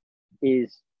them,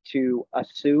 is to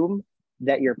assume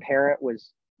that your parent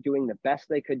was doing the best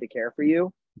they could to care for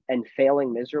you and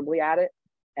failing miserably at it,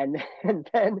 and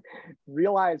then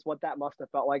realize what that must have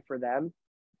felt like for them.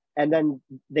 And then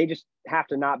they just have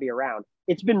to not be around.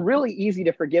 It's been really easy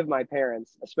to forgive my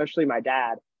parents, especially my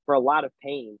dad, for a lot of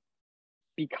pain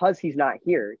because he's not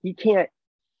here.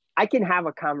 I can have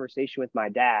a conversation with my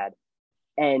dad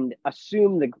and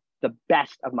assume the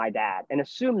best of my dad and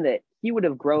assume that he would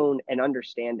have grown an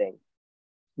understanding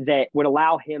that would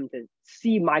allow him to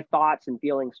see my thoughts and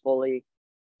feelings fully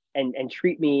and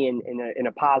treat me in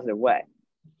a positive way.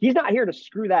 He's not here to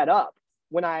screw that up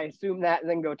when I assume that and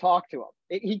then go talk to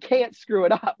him. He can't screw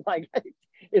it up. Like,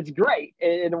 it's great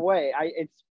in a way.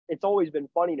 It's always been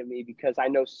funny to me because I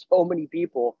know so many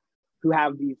people who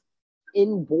have these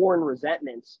inborn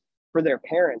resentments for their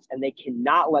parents and they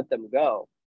cannot let them go.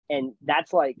 And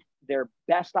that's like their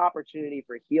best opportunity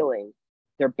for healing,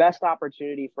 their best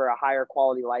opportunity for a higher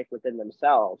quality life within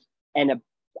themselves. And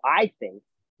I think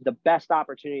the best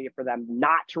opportunity for them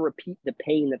not to repeat the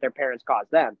pain that their parents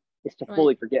caused them is to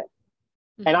fully forgive.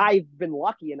 Mm-hmm. And I've been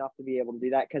lucky enough to be able to do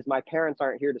that because my parents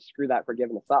aren't here to screw that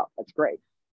forgiveness up. That's great.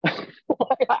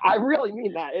 I really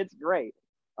mean that. It's great.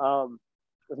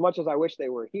 As much as I wish they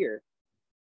were here,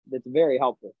 it's very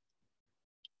helpful.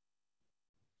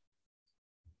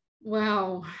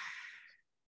 Wow.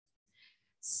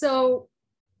 So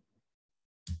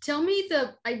tell me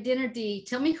the identity,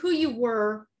 tell me who you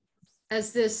were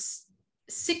as this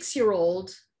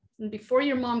 6-year-old before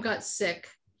your mom got sick,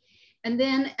 and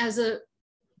then as a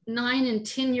 9 and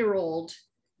 10-year-old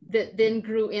that then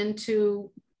grew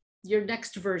into your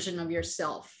next version of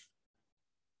yourself.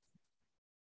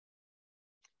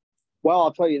 Well,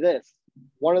 I'll tell you this.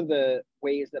 One of the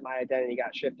ways that my identity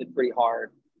got shifted pretty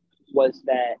hard was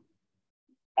that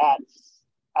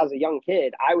as a young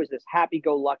kid, I was this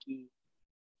happy-go-lucky,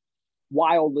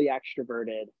 wildly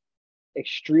extroverted,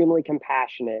 extremely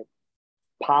compassionate,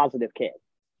 positive kid.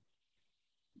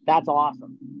 That's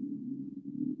awesome.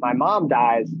 My mom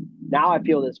dies. Now I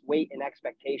feel this weight and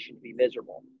expectation to be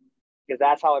miserable because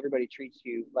that's how everybody treats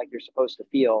you, like you're supposed to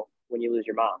feel when you lose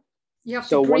your mom. You have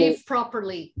to grieve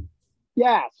properly.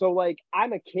 Yeah. So like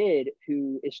I'm a kid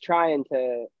who is trying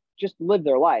to just live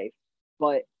their life,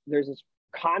 but there's this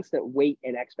constant weight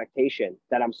and expectation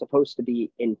that I'm supposed to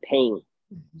be in pain.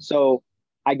 Mm-hmm. So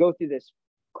I go through this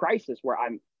crisis where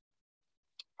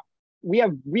we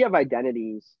have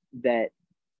identities that,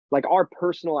 like, our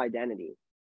personal identity,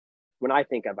 when I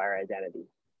think of our identity,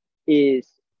 is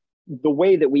the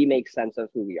way that we make sense of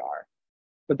who we are.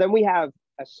 But then we have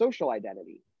a social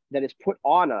identity that is put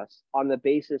on us on the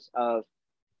basis of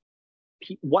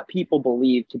what people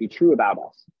believe to be true about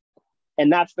us.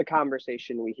 And that's the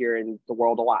conversation we hear in the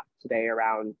world a lot today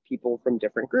around people from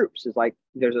different groups, is like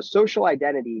there's a social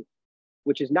identity,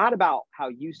 which is not about how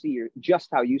you see just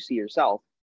how you see yourself.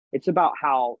 It's about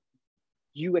how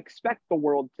you expect the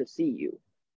world to see you.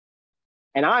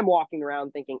 And I'm walking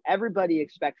around thinking everybody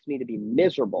expects me to be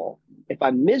miserable. If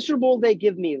I'm miserable, they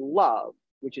give me love,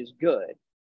 which is good.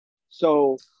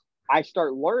 So I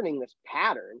start learning this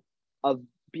pattern of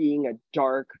being a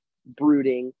dark,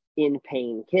 brooding, in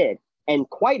pain kid. And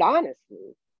quite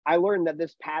honestly, I learned that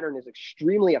this pattern is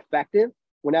extremely effective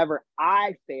whenever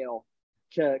I fail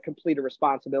to complete a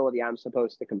responsibility I'm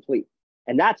supposed to complete.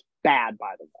 And that's bad,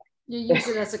 by the way. You use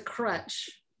it as a crutch.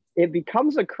 It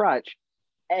becomes a crutch.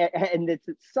 And it's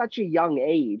at such a young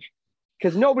age,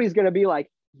 because nobody's going to be like,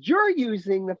 you're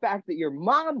using the fact that your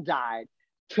mom died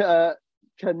to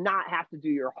not have to do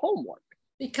your homework.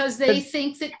 Because they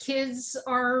think that kids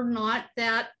are not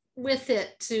that with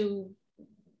it to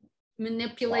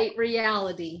manipulate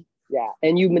reality. Yeah.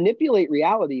 And you manipulate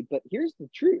reality, but here's the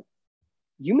truth.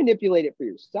 You manipulate it for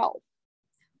yourself.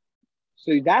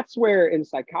 So that's where in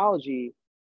psychology,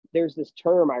 there's this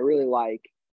term I really like.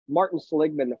 Martin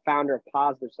Seligman, the founder of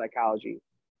positive psychology,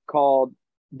 called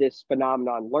this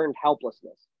phenomenon learned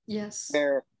helplessness. Yes.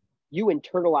 Where you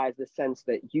internalize the sense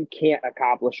that you can't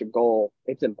accomplish a goal.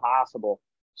 It's impossible.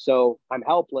 So I'm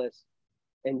helpless.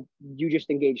 And you just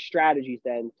engage strategies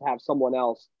then to have someone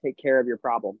else take care of your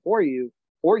problem for you,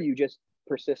 or you just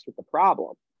persist with the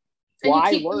problem.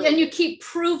 And you keep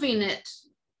proving it.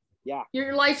 Yeah.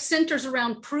 Your life centers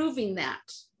around proving that.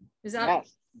 Is that,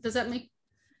 yes. Is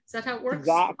that how it works?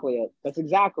 Exactly it. That's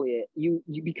exactly it. You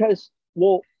because,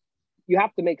 well, you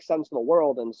have to make sense of the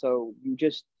world. And so you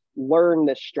just learn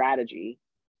this strategy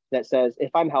that says, if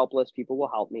I'm helpless, people will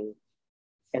help me.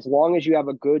 As long as you have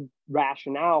a good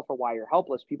rationale for why you're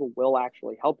helpless, people will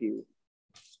actually help you.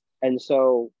 And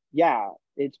so, yeah,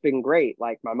 it's been great.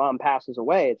 Like my mom passes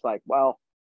away. It's like, well,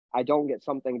 I don't get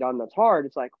something done that's hard.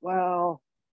 It's like, well,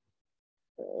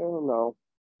 I don't know.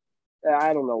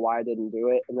 I don't know why I didn't do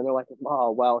it. And then they're like,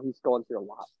 oh, well, he's going through a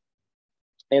lot.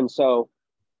 And so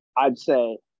I'd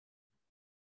say,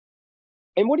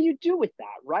 and what do you do with that,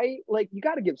 right? Like, you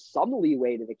got to give some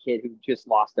leeway to the kid who just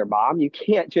lost their mom. You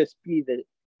can't just be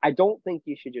I don't think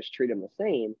you should just treat them the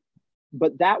same.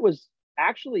 But that was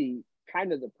actually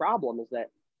kind of the problem, is that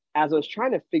as I was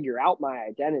trying to figure out my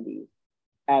identity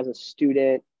as a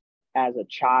student, as a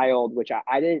child, which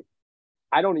I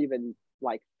don't even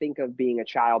like think of being a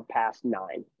child past 9.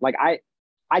 Like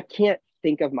I can't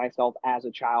think of myself as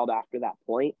a child after that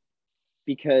point,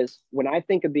 because when I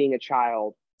think of being a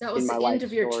child that was in my the life end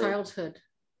of your story, childhood.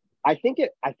 I think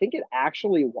it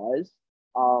actually was,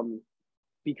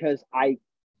 because I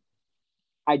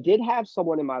did have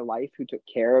someone in my life who took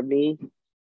care of me.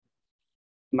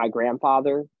 My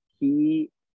grandfather, he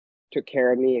took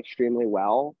care of me extremely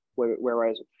well.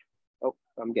 Whereas, oh,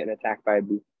 I'm getting attacked by a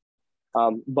bee.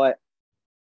 But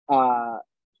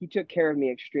he took care of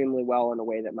me extremely well in a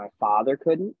way that my father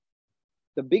couldn't.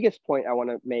 The biggest point I want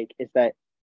to make is that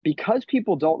because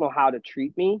people don't know how to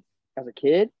treat me as a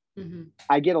kid, Mm-hmm.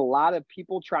 I get a lot of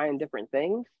people trying different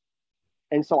things.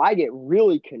 And so I get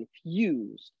really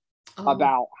confused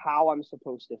about how I'm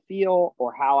supposed to feel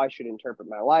or how I should interpret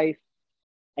my life.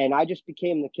 And I just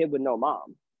became the kid with no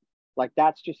mom. Like,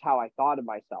 that's just how I thought of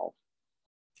myself.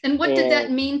 And what did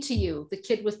that mean to you, the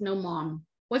kid with no mom?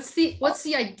 What's the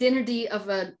identity of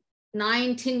a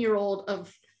 9-10-year-old,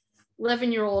 of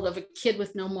 11-year-old, of a kid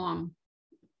with no mom?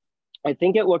 I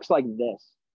think it looks like this.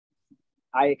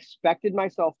 I expected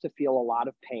myself to feel a lot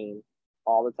of pain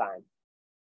all the time.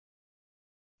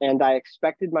 And I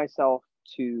expected myself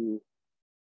to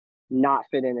not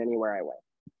fit in anywhere I went.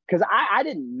 Because I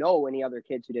didn't know any other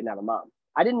kids who didn't have a mom.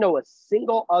 I didn't know a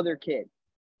single other kid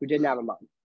who didn't have a mom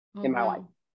in my life.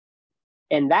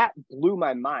 And that blew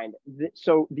my mind.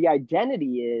 So the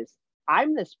identity is,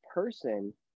 I'm this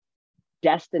person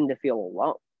destined to feel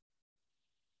alone.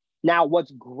 Now,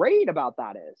 what's great about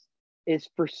that is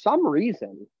for some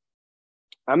reason,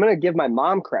 I'm going to give my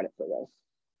mom credit for this.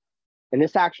 And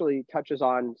this actually touches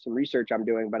on some research I'm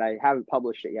doing, but I haven't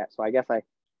published it yet. So I guess I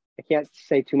can't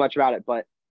say too much about it, but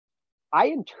I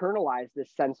internalized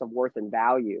this sense of worth and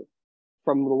value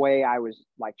from the way I was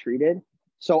like treated.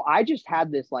 So I just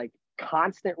had this like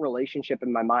constant relationship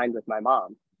in my mind with my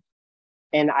mom.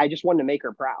 And I just wanted to make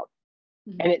her proud.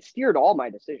 Mm-hmm. And it steered all my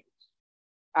decisions.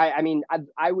 I mean,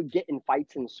 I would get in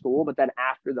fights in school, but then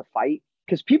after the fight,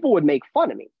 because people would make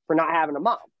fun of me for not having a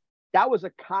mom. That was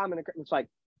a common, it's like,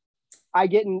 I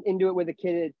get into it with a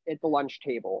kid at the lunch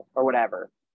table or whatever.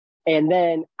 And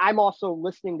then I'm also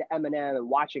listening to Eminem and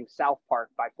watching South Park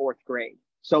by 4th grade.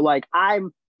 So like,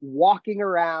 I'm walking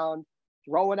around,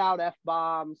 throwing out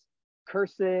F-bombs,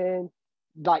 cursing,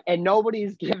 like, and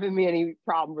nobody's giving me any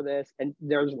problem for this. And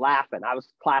there's laughing. I was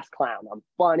class clown. I'm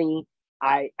funny.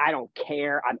 I don't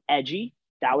care. I'm edgy.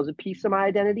 That was a piece of my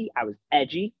identity. I was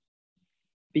edgy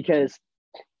because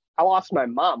I lost my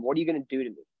mom. What are you going to do to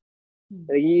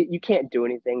me? You can't do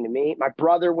anything to me. My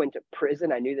brother went to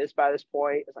prison. I knew this by this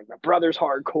point. It's like, my brother's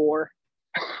hardcore.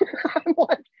 I'm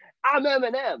like, I'm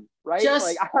Eminem, right?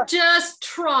 Just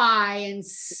try and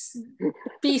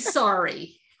be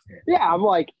sorry. Yeah,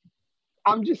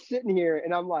 I'm just sitting here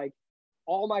and I'm like,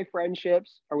 all my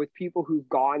friendships are with people who've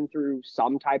gone through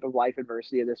some type of life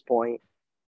adversity at this point.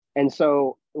 And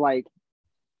so like,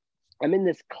 I'm in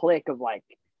this clique of like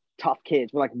tough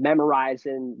kids. We're like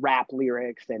memorizing rap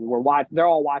lyrics and they're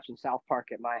all watching South Park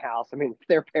at my house. I mean,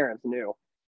 their parents knew.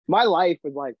 My life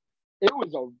was like, it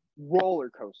was a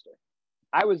roller coaster.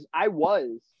 I was,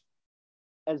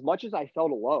 as much as I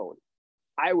felt alone,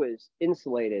 I was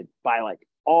insulated by like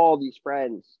all these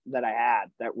friends that I had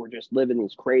that were just living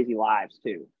these crazy lives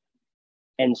too.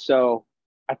 And so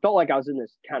I felt like I was in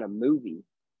this kind of movie,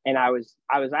 and I was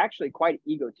actually quite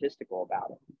egotistical about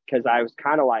it, because I was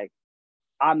kind of like,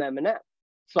 I'm Eminem.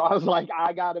 So I was like,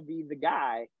 I gotta be the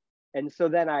guy. And so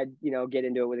then I'd, get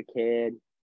into it with a kid,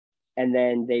 and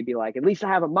then they'd be like, at least I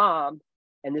have a mom.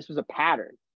 And this was a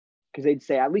pattern, because they'd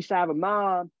say, at least I have a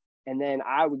mom. And then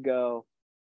I would go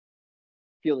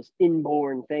feel this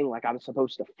inborn thing, like I'm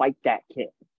supposed to fight that kid.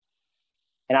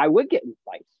 And I would get in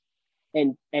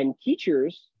fights, and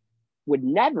teachers would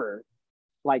never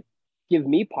like give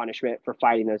me punishment for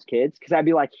fighting those kids, because I'd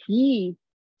be like, he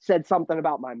said something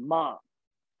about my mom.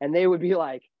 And they would be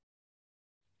like,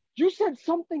 you said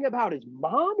something about his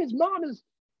mom? His mom is,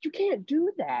 you can't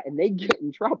do that. And they get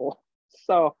in trouble.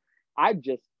 So I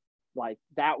just like,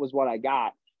 that was what I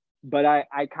got. But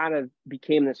I kind of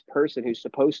became this person who's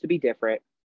supposed to be different,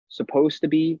 supposed to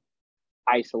be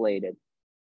isolated.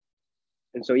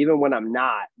 And so even when I'm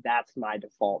not, that's my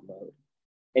default mode.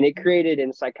 And it created,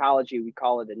 in psychology, we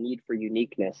call it a need for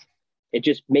uniqueness. It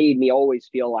just made me always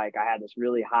feel like I had this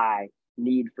really high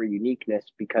need for uniqueness,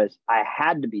 because I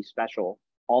had to be special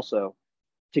also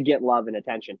to get love and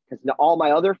attention. Because all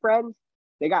my other friends,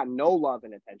 they got no love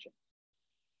and attention.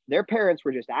 Their parents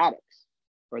were just addicts,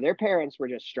 or their parents were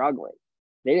just struggling.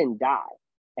 They didn't die,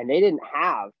 and they didn't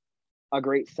have a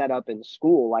great setup in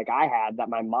school like I had, that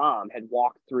my mom had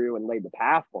walked through and laid the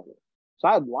path for me. So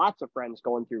I had lots of friends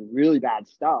going through really bad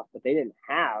stuff, but they didn't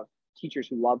have teachers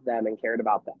who loved them and cared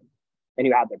about them. and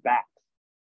who had their backs.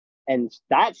 And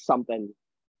that's something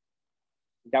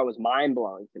that was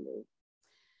mind-blowing to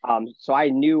me. So I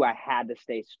knew I had to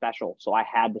stay special. So I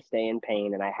had to stay in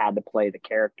pain, and I had to play the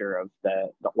character of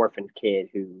the orphaned kid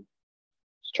who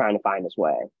was trying to find his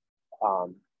way,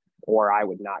 or I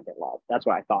would not get loved. That's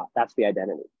what I thought. That's the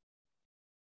identity.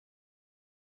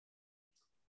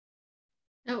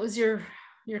 That was your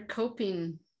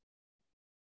coping.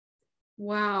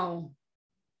 Wow.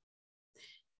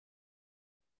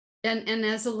 And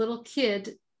as a little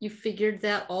kid, you figured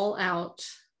that all out.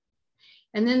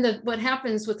 And then what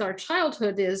happens with our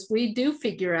childhood is we do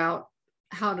figure out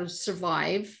how to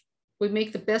survive. We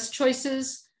make the best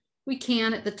choices we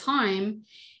can at the time.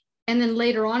 And then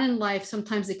later on in life,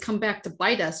 sometimes they come back to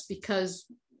bite us because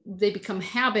they become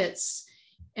habits.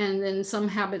 And then some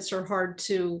habits are hard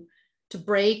to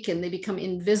break, and they become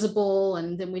invisible.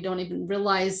 And then we don't even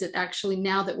realize that actually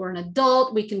now that we're an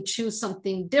adult, we can choose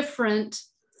something different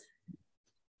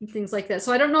and things like that.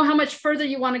 So I don't know how much further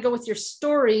you want to go with your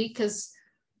story, because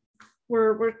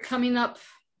we're coming up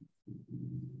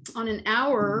on an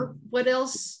hour. What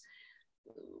else?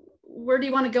 Where do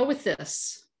you want to go with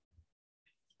this?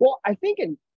 Well, I think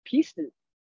a piece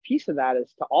of that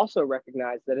is to also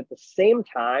recognize that at the same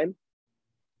time,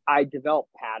 I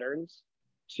developed patterns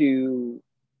to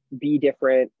be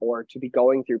different or to be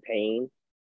going through pain.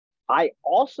 I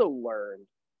also learned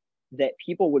that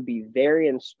people would be very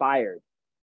inspired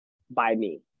by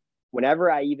me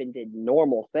whenever I even did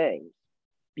normal things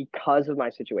because of my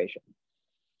situation.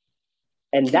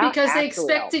 And that because they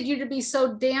expected you to be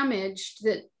so damaged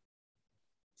that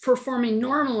performing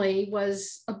normally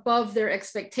was above their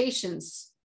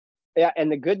expectations. Yeah.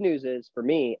 And the good news is, for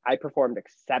me, I performed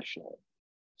exceptionally.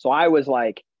 So I was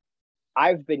like,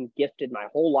 I've been gifted my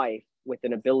whole life with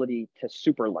an ability to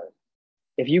super learn.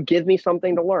 If you give me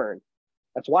something to learn,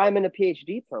 that's why I'm in a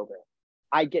PhD program.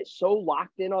 I get so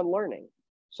locked in on learning.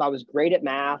 So I was great at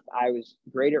math. I was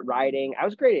great at writing. I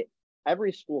was great at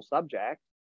every school subject.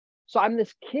 So I'm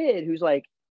this kid who's like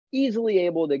easily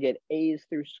able to get A's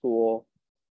through school,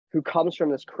 who comes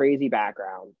from this crazy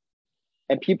background.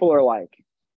 And people are like,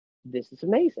 this is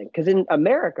amazing. Because in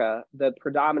America, the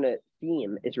predominant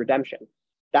theme is redemption.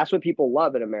 That's what people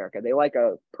love in America. They like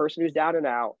a person who's down and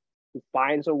out, who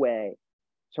finds a way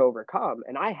to overcome.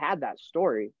 And I had that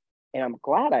story, and I'm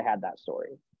glad I had that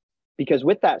story, because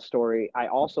with that story, I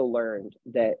also learned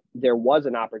that there was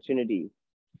an opportunity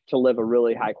to live a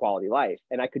really high quality life,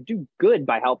 and I could do good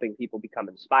by helping people become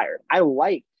inspired. I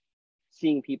liked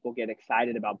seeing people get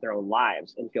excited about their own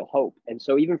lives and feel hope. And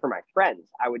so even for my friends,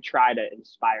 I would try to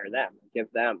inspire them, give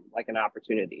them like an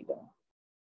opportunity to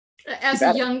as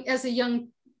a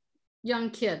young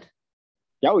kid.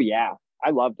 Oh yeah,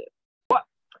 I loved it.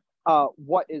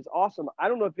 What is awesome, I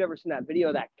don't know if you've ever seen that video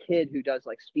of that kid who does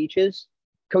like speeches,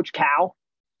 Coach Cal.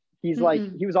 He's like,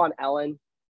 he was on Ellen,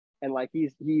 and like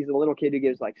he's a little kid who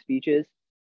gives like speeches.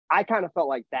 I kind of felt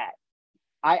like that.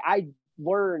 I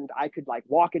learned I could like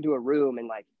walk into a room and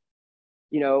like,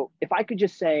 you know, if I could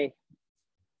just say,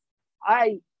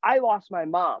 I lost my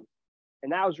mom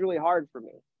and that was really hard for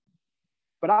me,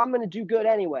 but I'm going to do good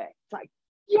anyway. It's like,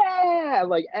 yeah,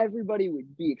 like everybody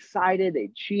would be excited.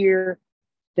 They'd cheer.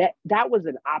 That was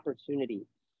an opportunity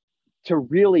to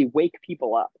really wake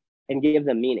people up and give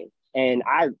them meaning. And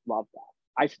I love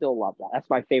that. I still love that. That's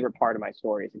my favorite part of my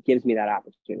story, is it gives me that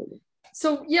opportunity.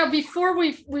 So yeah, before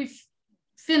we've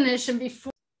finished, and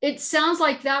before, it sounds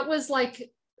like that was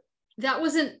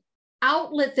an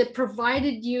outlet that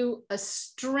provided you a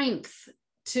strength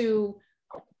to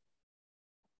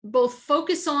both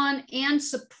focus on and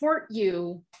support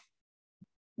you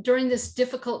during this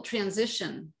difficult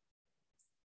transition.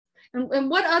 And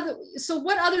what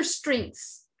other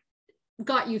strengths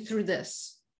got you through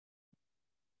this?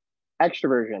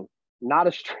 Extroversion, not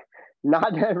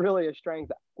really a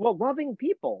strength. Well, loving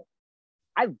people.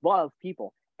 I love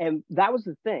people. And that was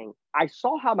the thing. I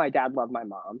saw how my dad loved my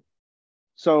mom.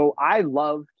 So I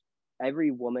loved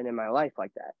every woman in my life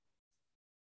like that.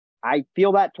 I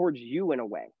feel that towards you in a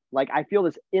way. Like I feel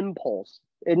this impulse,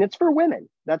 and it's for women.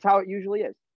 That's how it usually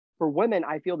is. For women,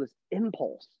 I feel this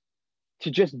impulse to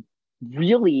just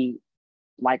really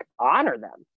like honor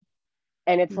them.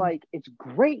 And it's like, it's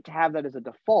great to have that as a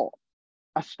default,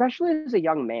 especially as a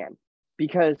young man,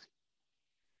 because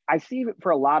I see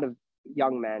for a lot of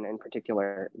young men in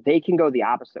particular, they can go the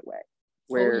opposite way,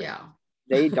 where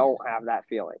they don't have that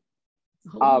feeling.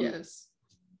 Yes.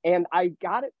 And I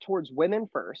got it towards women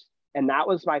first, and that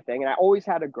was my thing. And I always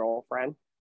had a girlfriend,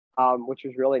 which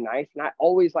was really nice. And I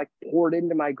always like poured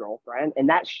into my girlfriend, and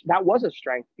that was a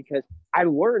strength, because I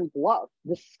learned love.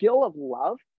 The skill of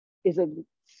love is a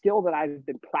skill that I've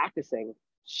been practicing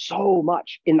so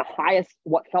much in the highest,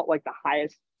 what felt like the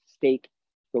highest stake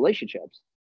relationships.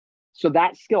 So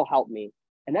that skill helped me.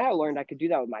 And then I learned I could do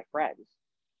that with my friends.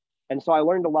 And so I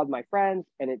learned to love my friends,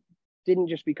 and it didn't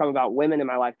just become about women in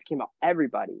my life, it became about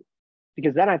everybody.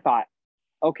 Because then I thought,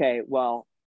 okay, well,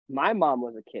 my mom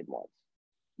was a kid once.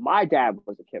 My dad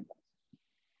was a kid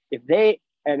once.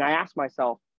 And I asked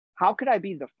myself, how could I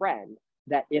be the friend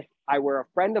that if I were a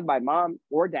friend of my mom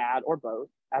or dad or both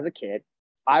as a kid,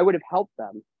 I would have helped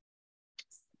them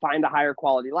find a higher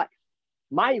quality life.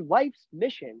 My life's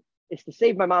mission is to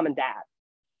save my mom and dad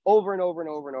over and over and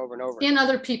over and over and over. In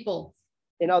other people.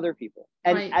 In other people.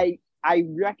 And right. I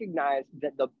recognize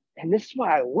that and this is what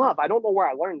I love. I don't know where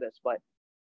I learned this, but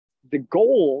the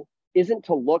goal isn't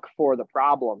to look for the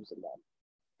problems in them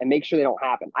and make sure they don't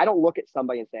happen. I don't look at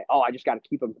somebody and say, oh, I just got to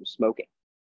keep them from smoking.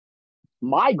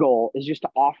 My goal is just to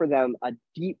offer them a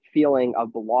deep feeling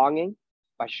of belonging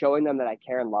by showing them that I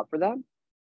care and love for them,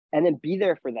 and then be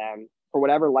there for them for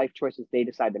whatever life choices they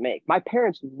decide to make. My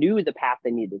parents knew the path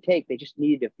they needed to take. They just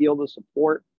needed to feel the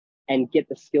support and get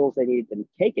the skills they needed to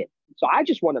take it. So I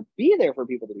just want to be there for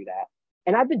people to do that.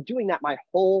 And I've been doing that my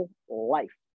whole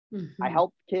life. Mm-hmm. I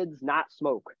helped kids not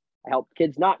smoke. I helped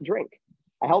kids not drink.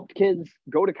 I helped kids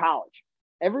go to college.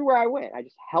 Everywhere I went, I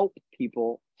just helped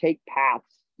people take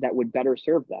paths that would better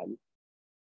serve them.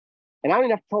 And I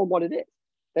don't have to tell them what it is.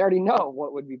 They already know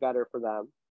what would be better for them.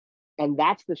 And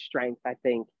that's the strength, I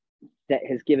think, that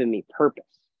has given me purpose.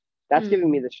 That's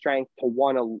given me the strength to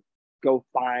want to go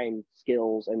find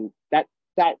skills. And that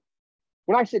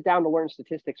when I sit down to learn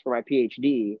statistics for my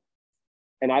PhD,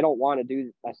 and I don't want to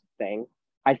do this thing,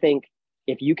 I think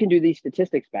if you can do these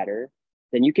statistics better,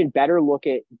 then you can better look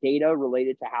at data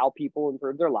related to how people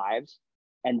improve their lives.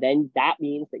 And then that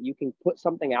means that you can put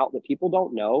something out that people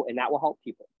don't know, and that will help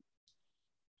people.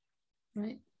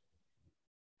 Right.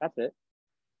 That's it.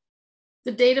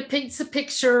 The data paints a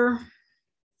picture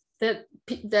that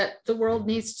the world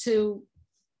needs to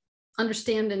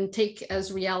understand and take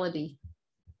as reality.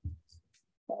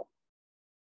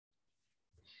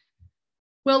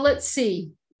 Well, let's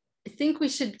see. I think we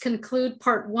should conclude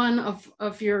part one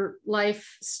of your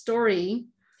life story.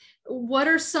 What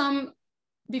are some,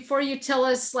 before you tell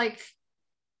us, like,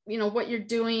 you know, what you're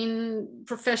doing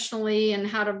professionally and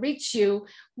how to reach you,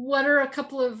 what are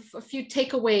a few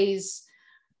takeaways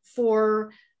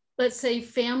for, let's say,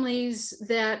 families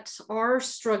that are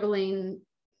struggling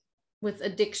with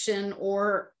addiction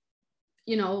or,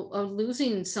 you know,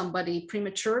 losing somebody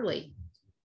prematurely?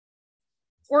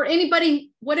 Or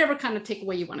anybody, whatever kind of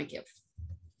takeaway you want to give.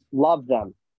 Love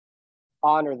them,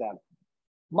 honor them.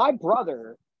 My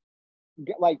brother,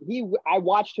 like I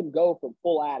watched him go from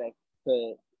full addict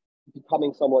to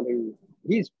becoming someone who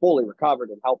he's fully recovered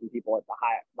and helping people at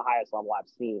the highest level I've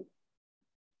seen.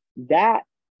 That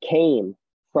came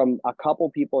from a couple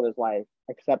people in his life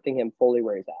accepting him fully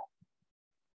where he's at.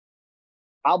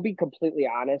 I'll be completely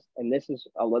honest, and this is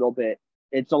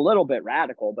it's a little bit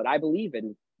radical, but I believe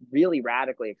in really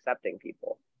radically accepting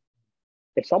people.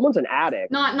 If someone's an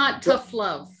addict, not tough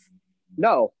love.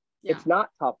 No, yeah. It's not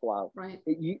tough love. Right.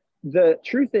 The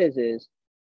truth is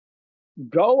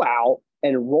go out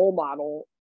and role model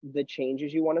the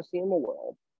changes you want to see in the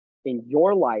world in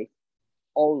your life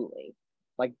only.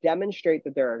 Like, demonstrate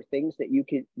that there are things that you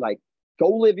could, like, go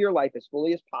live your life as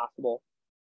fully as possible,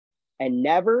 and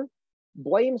never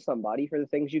blame somebody for the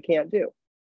things you can't do,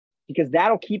 because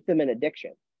that'll keep them in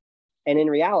addiction. And in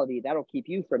reality, that'll keep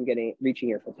you from reaching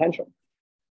your potential.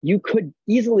 You could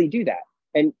easily do that.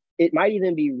 And it might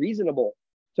even be reasonable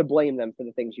to blame them for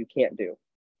the things you can't do,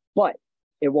 but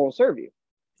it won't serve you.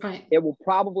 Right. It will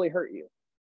probably hurt you.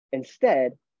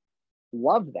 Instead,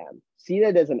 love them, see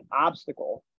that as an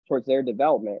obstacle towards their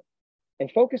development,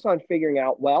 and focus on figuring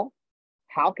out, well,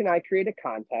 how can I create a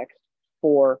context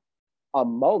for a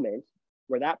moment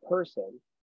where that person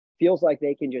feels like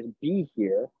they can just be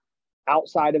here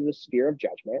outside of the sphere of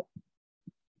judgment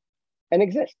and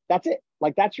exist. That's it.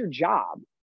 Like, that's your job.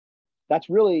 That's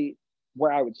really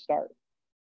where I would start.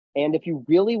 And if you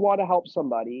really want to help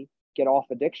somebody get off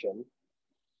addiction,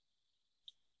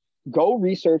 go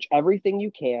research everything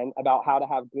you can about how to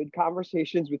have good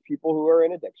conversations with people who are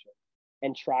in addiction,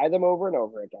 and try them over and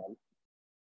over again,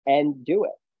 and do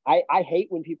it. I hate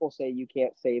when people say you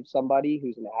can't save somebody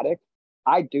who's an addict.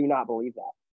 I do not believe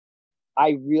that.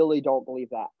 I really don't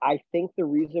believe that. I think the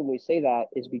reason we say that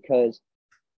is because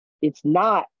it's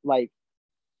not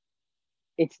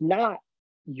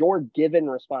your given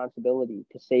responsibility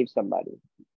to save somebody.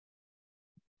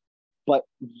 But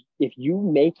if you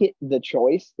make it the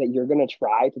choice that you're going to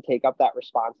try to take up that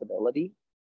responsibility,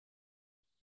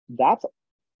 that's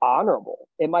honorable.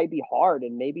 It might be hard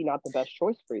and maybe not the best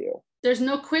choice for you. There's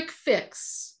no quick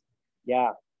fix.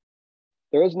 Yeah,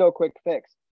 there is no quick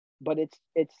fix, but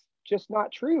it's just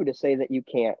not true to say that you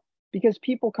can't, because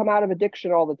people come out of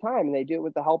addiction all the time and they do it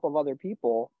with the help of other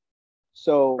people.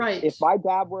 So Right. if my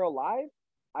dad were alive,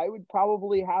 I would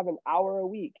probably have an hour a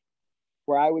week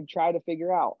where I would try to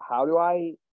figure out, how do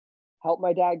I help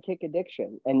my dad kick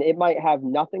addiction? And it might have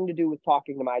nothing to do with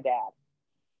talking to my dad.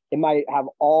 It might have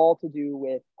all to do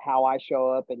with how I show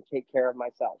up and take care of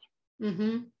myself.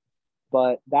 Mm-hmm.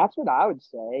 But that's what I would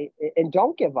say. And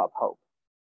don't give up hope,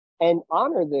 and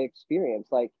honor the experience.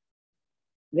 Like,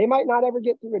 they might not ever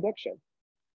get through addiction.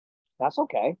 That's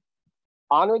okay.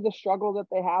 Honor the struggle that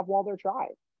they have while they're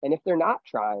trying. And if they're not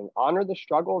trying, honor the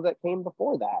struggle that came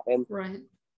before that. And right.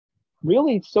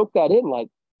 really soak that in. Like,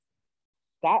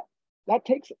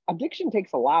 addiction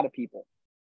takes a lot of people.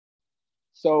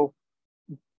 So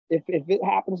if it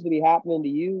happens to be happening to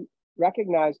you,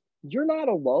 recognize you're not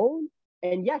alone.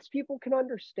 And yes, people can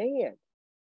understand.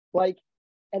 Like,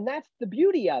 and that's the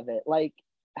beauty of it. Like,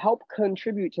 help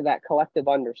contribute to that collective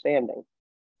understanding.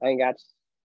 I think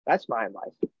that's my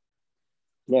advice.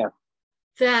 Yeah.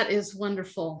 That is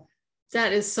wonderful.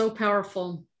 That is so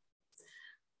powerful.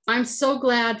 I'm so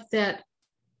glad that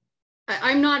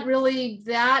I'm not really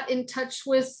that in touch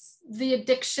with the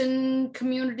addiction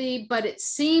community, but it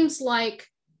seems like,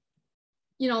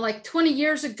 like 20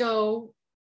 years ago,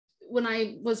 when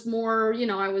I was more,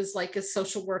 I was like a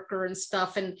social worker and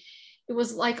stuff, and it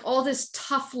was like all this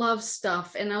tough love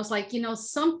stuff. And I was like,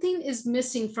 something is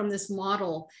missing from this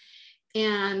model.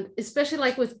 And especially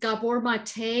like with Gabor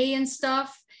Mate and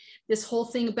stuff, this whole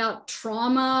thing about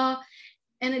trauma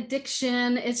and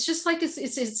addiction, it's just like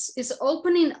it's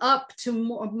opening up to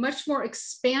much more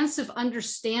expansive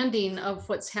understanding of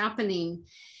what's happening,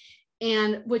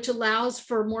 and which allows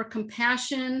for more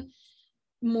compassion,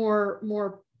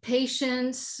 more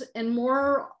patience, and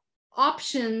more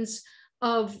options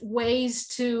of ways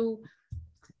to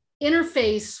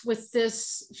interface with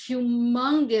this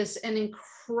humongous and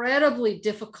incredibly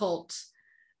difficult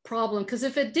problem. Because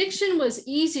if addiction was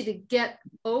easy to get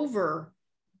over,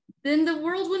 then the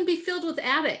world wouldn't be filled with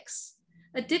addicts.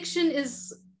 Addiction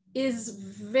is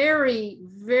very,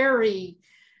 very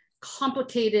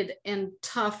complicated and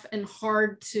tough and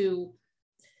hard to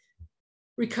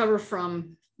recover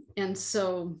from. And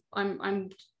so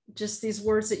I'm just, these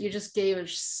words that you just gave are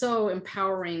so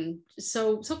empowering,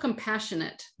 so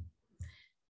compassionate.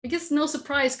 I guess no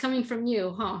surprise coming from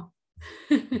you, huh?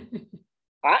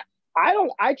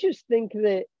 I just think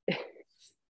that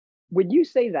when you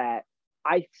say that,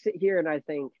 I sit here and I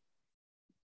think,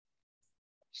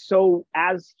 so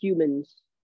as humans,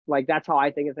 like, that's how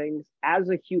I think of things. As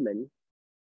a human,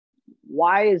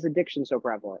 why is addiction so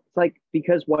prevalent? It's like,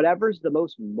 because whatever's the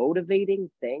most motivating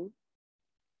thing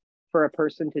for a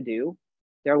person to do,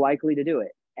 they're likely to do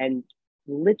it. And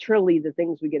literally the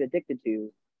things we get addicted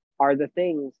to are the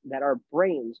things that our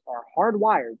brains are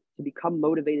hardwired to become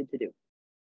motivated to do.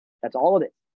 That's all it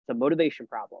is. It's a motivation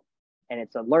problem, and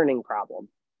it's a learning problem.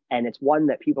 And it's one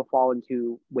that people fall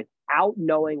into without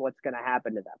knowing what's going to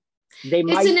happen to them.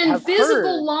 It's an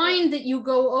invisible line that you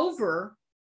go over.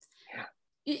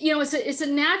 It's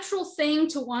a natural thing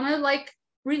to want to like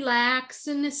relax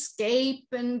and escape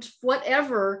and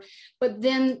whatever, but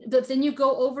then you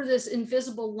go over this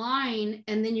invisible line,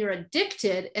 and then you're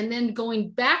addicted, and then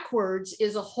going backwards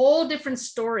is a whole different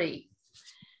story.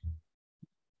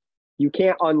 You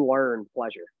can't unlearn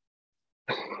pleasure.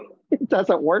 It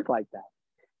doesn't work like that.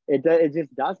 It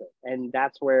just doesn't. And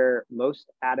that's where most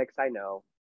addicts I know,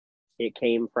 it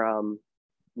came from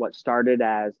what started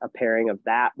as a pairing of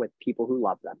that with people who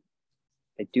love them.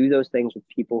 They do those things with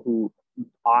people who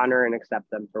honor and accept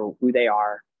them for who they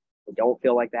are. They don't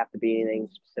feel like they have to be anything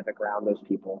specific around those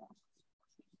people.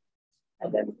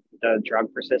 And then the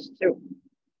drug persists too.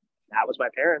 That was my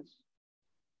parents.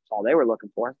 That's all they were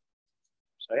looking for.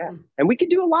 So yeah. And we can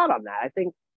do a lot on that. I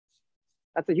think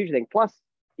that's a huge thing. Plus,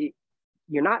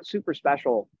 you're not super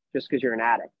special just because you're an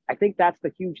addict. I think that's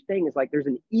the huge thing, is like, there's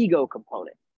an ego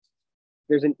component.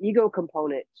 There's an ego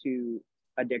component to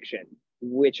addiction,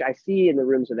 which I see in the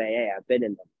rooms of AA. I've been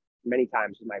in them many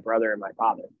times with my brother and my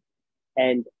father.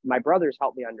 And my brothers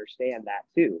helped me understand that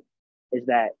too, is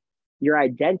that your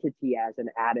identity as an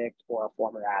addict or a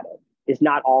former addict is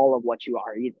not all of what you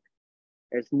are either.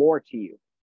 There's more to you.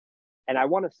 And I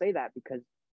want to say that because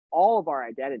all of our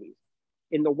identities,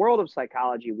 in the world of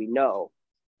psychology, we know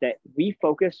that we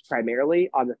focus primarily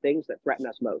on the things that threaten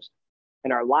us most,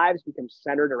 and our lives become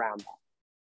centered around that.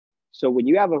 So when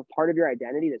you have a part of your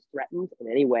identity that's threatened in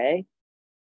any way,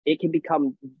 it can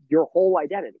become your whole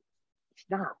identity. It's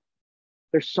not.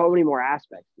 there's so many more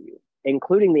aspects to you,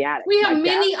 including the addict. We have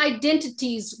many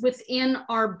identities within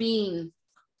our being.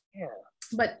 Yeah.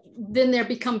 But then they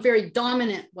become very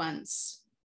dominant ones.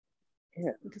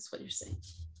 Yeah. That's what you're saying.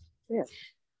 Yeah.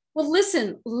 Well,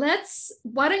 listen,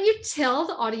 why don't you tell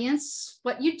the audience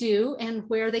what you do and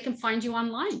where they can find you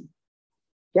online?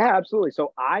 Yeah, absolutely.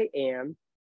 So I am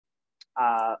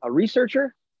a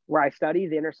researcher where I study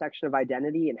the intersection of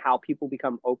identity and how people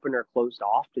become open or closed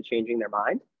off to changing their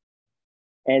mind.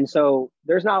 And so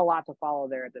there's not a lot to follow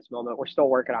there at this moment. We're still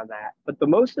working on that. But the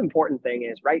most important thing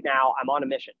is right now I'm on a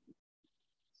mission.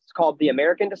 It's called the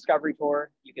American Discovery Tour.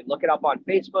 You can look it up on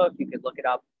Facebook. You can look it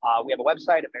up. We have a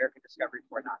website,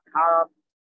 americandiscoverytour.com.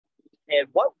 And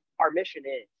what our mission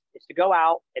is to go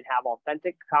out and have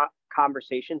authentic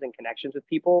conversations and connections with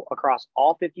people across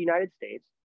all 50 United States,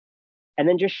 and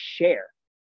then just share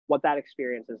what that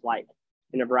experience is like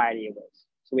in a variety of ways.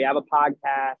 So we have a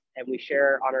podcast and we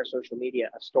share on our social media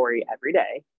a story every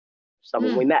day,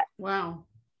 someone we met. Wow.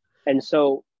 And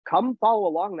so come follow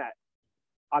along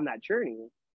on that journey.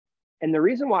 And the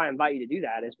reason why I invite you to do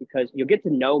that is because you'll get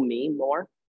to know me more.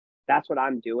 That's what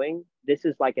I'm doing. This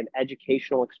is like an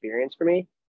educational experience for me.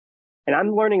 And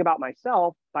I'm learning about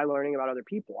myself by learning about other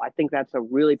people. I think that's a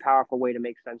really powerful way to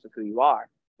make sense of who you are.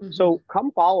 Mm-hmm. So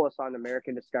come follow us on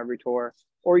American Discovery Tour,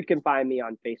 or you can find me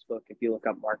on Facebook if you look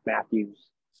up Mark Matthews.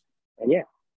 And yeah,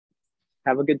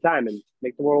 have a good time and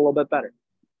make the world a little bit better.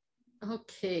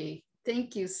 Okay.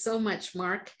 Thank you so much,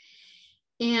 Mark.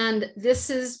 And this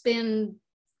has been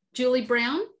Julie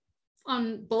Brown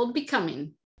on Bold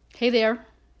Becoming. Hey there.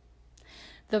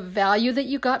 The value that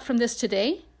you got from this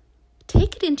today,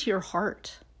 take it into your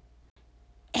heart.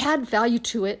 Add value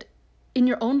to it in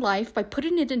your own life by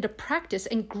putting it into practice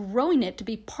and growing it to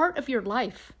be part of your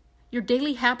life, your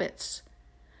daily habits,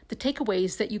 the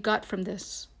takeaways that you got from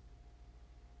this.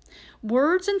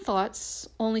 Words and thoughts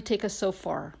only take us so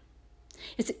far.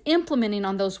 It's implementing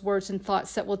on those words and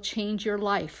thoughts that will change your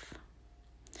life.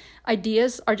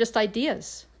 Ideas are just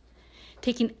ideas.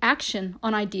 Taking action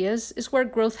on ideas is where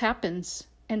growth happens,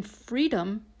 and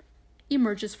freedom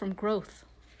emerges from growth.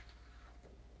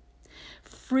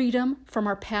 Freedom from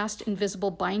our past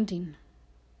invisible binding.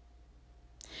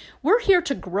 We're here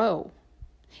to grow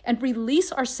and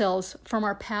release ourselves from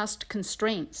our past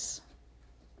constraints.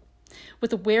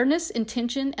 With awareness,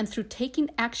 intention, and through taking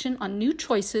action on new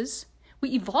choices,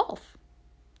 we evolve.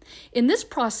 In this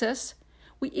process,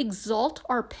 we exalt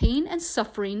our pain and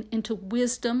suffering into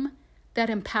wisdom that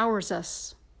empowers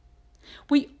us.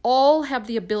 We all have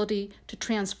the ability to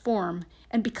transform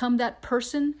and become that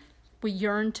person we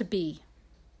yearn to be.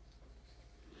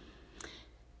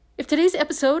 If today's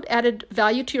episode added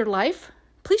value to your life,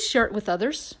 please share it with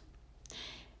others.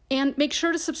 And make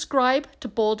sure to subscribe to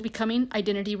Bold Becoming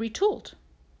Identity Retooled.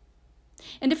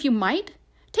 And if you might,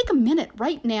 take a minute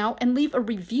right now and leave a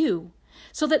review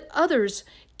so that others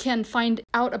can find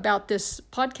out about this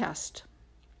podcast.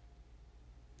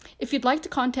 If you'd like to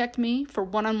contact me for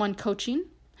one-on-one coaching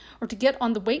or to get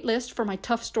on the wait list for my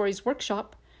Tough Stories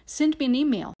workshop, send me an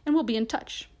email and we'll be in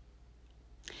touch.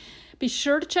 Be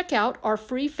sure to check out our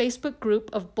free Facebook group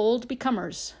of Bold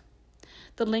Becomers.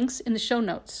 The link's in the show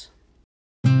notes.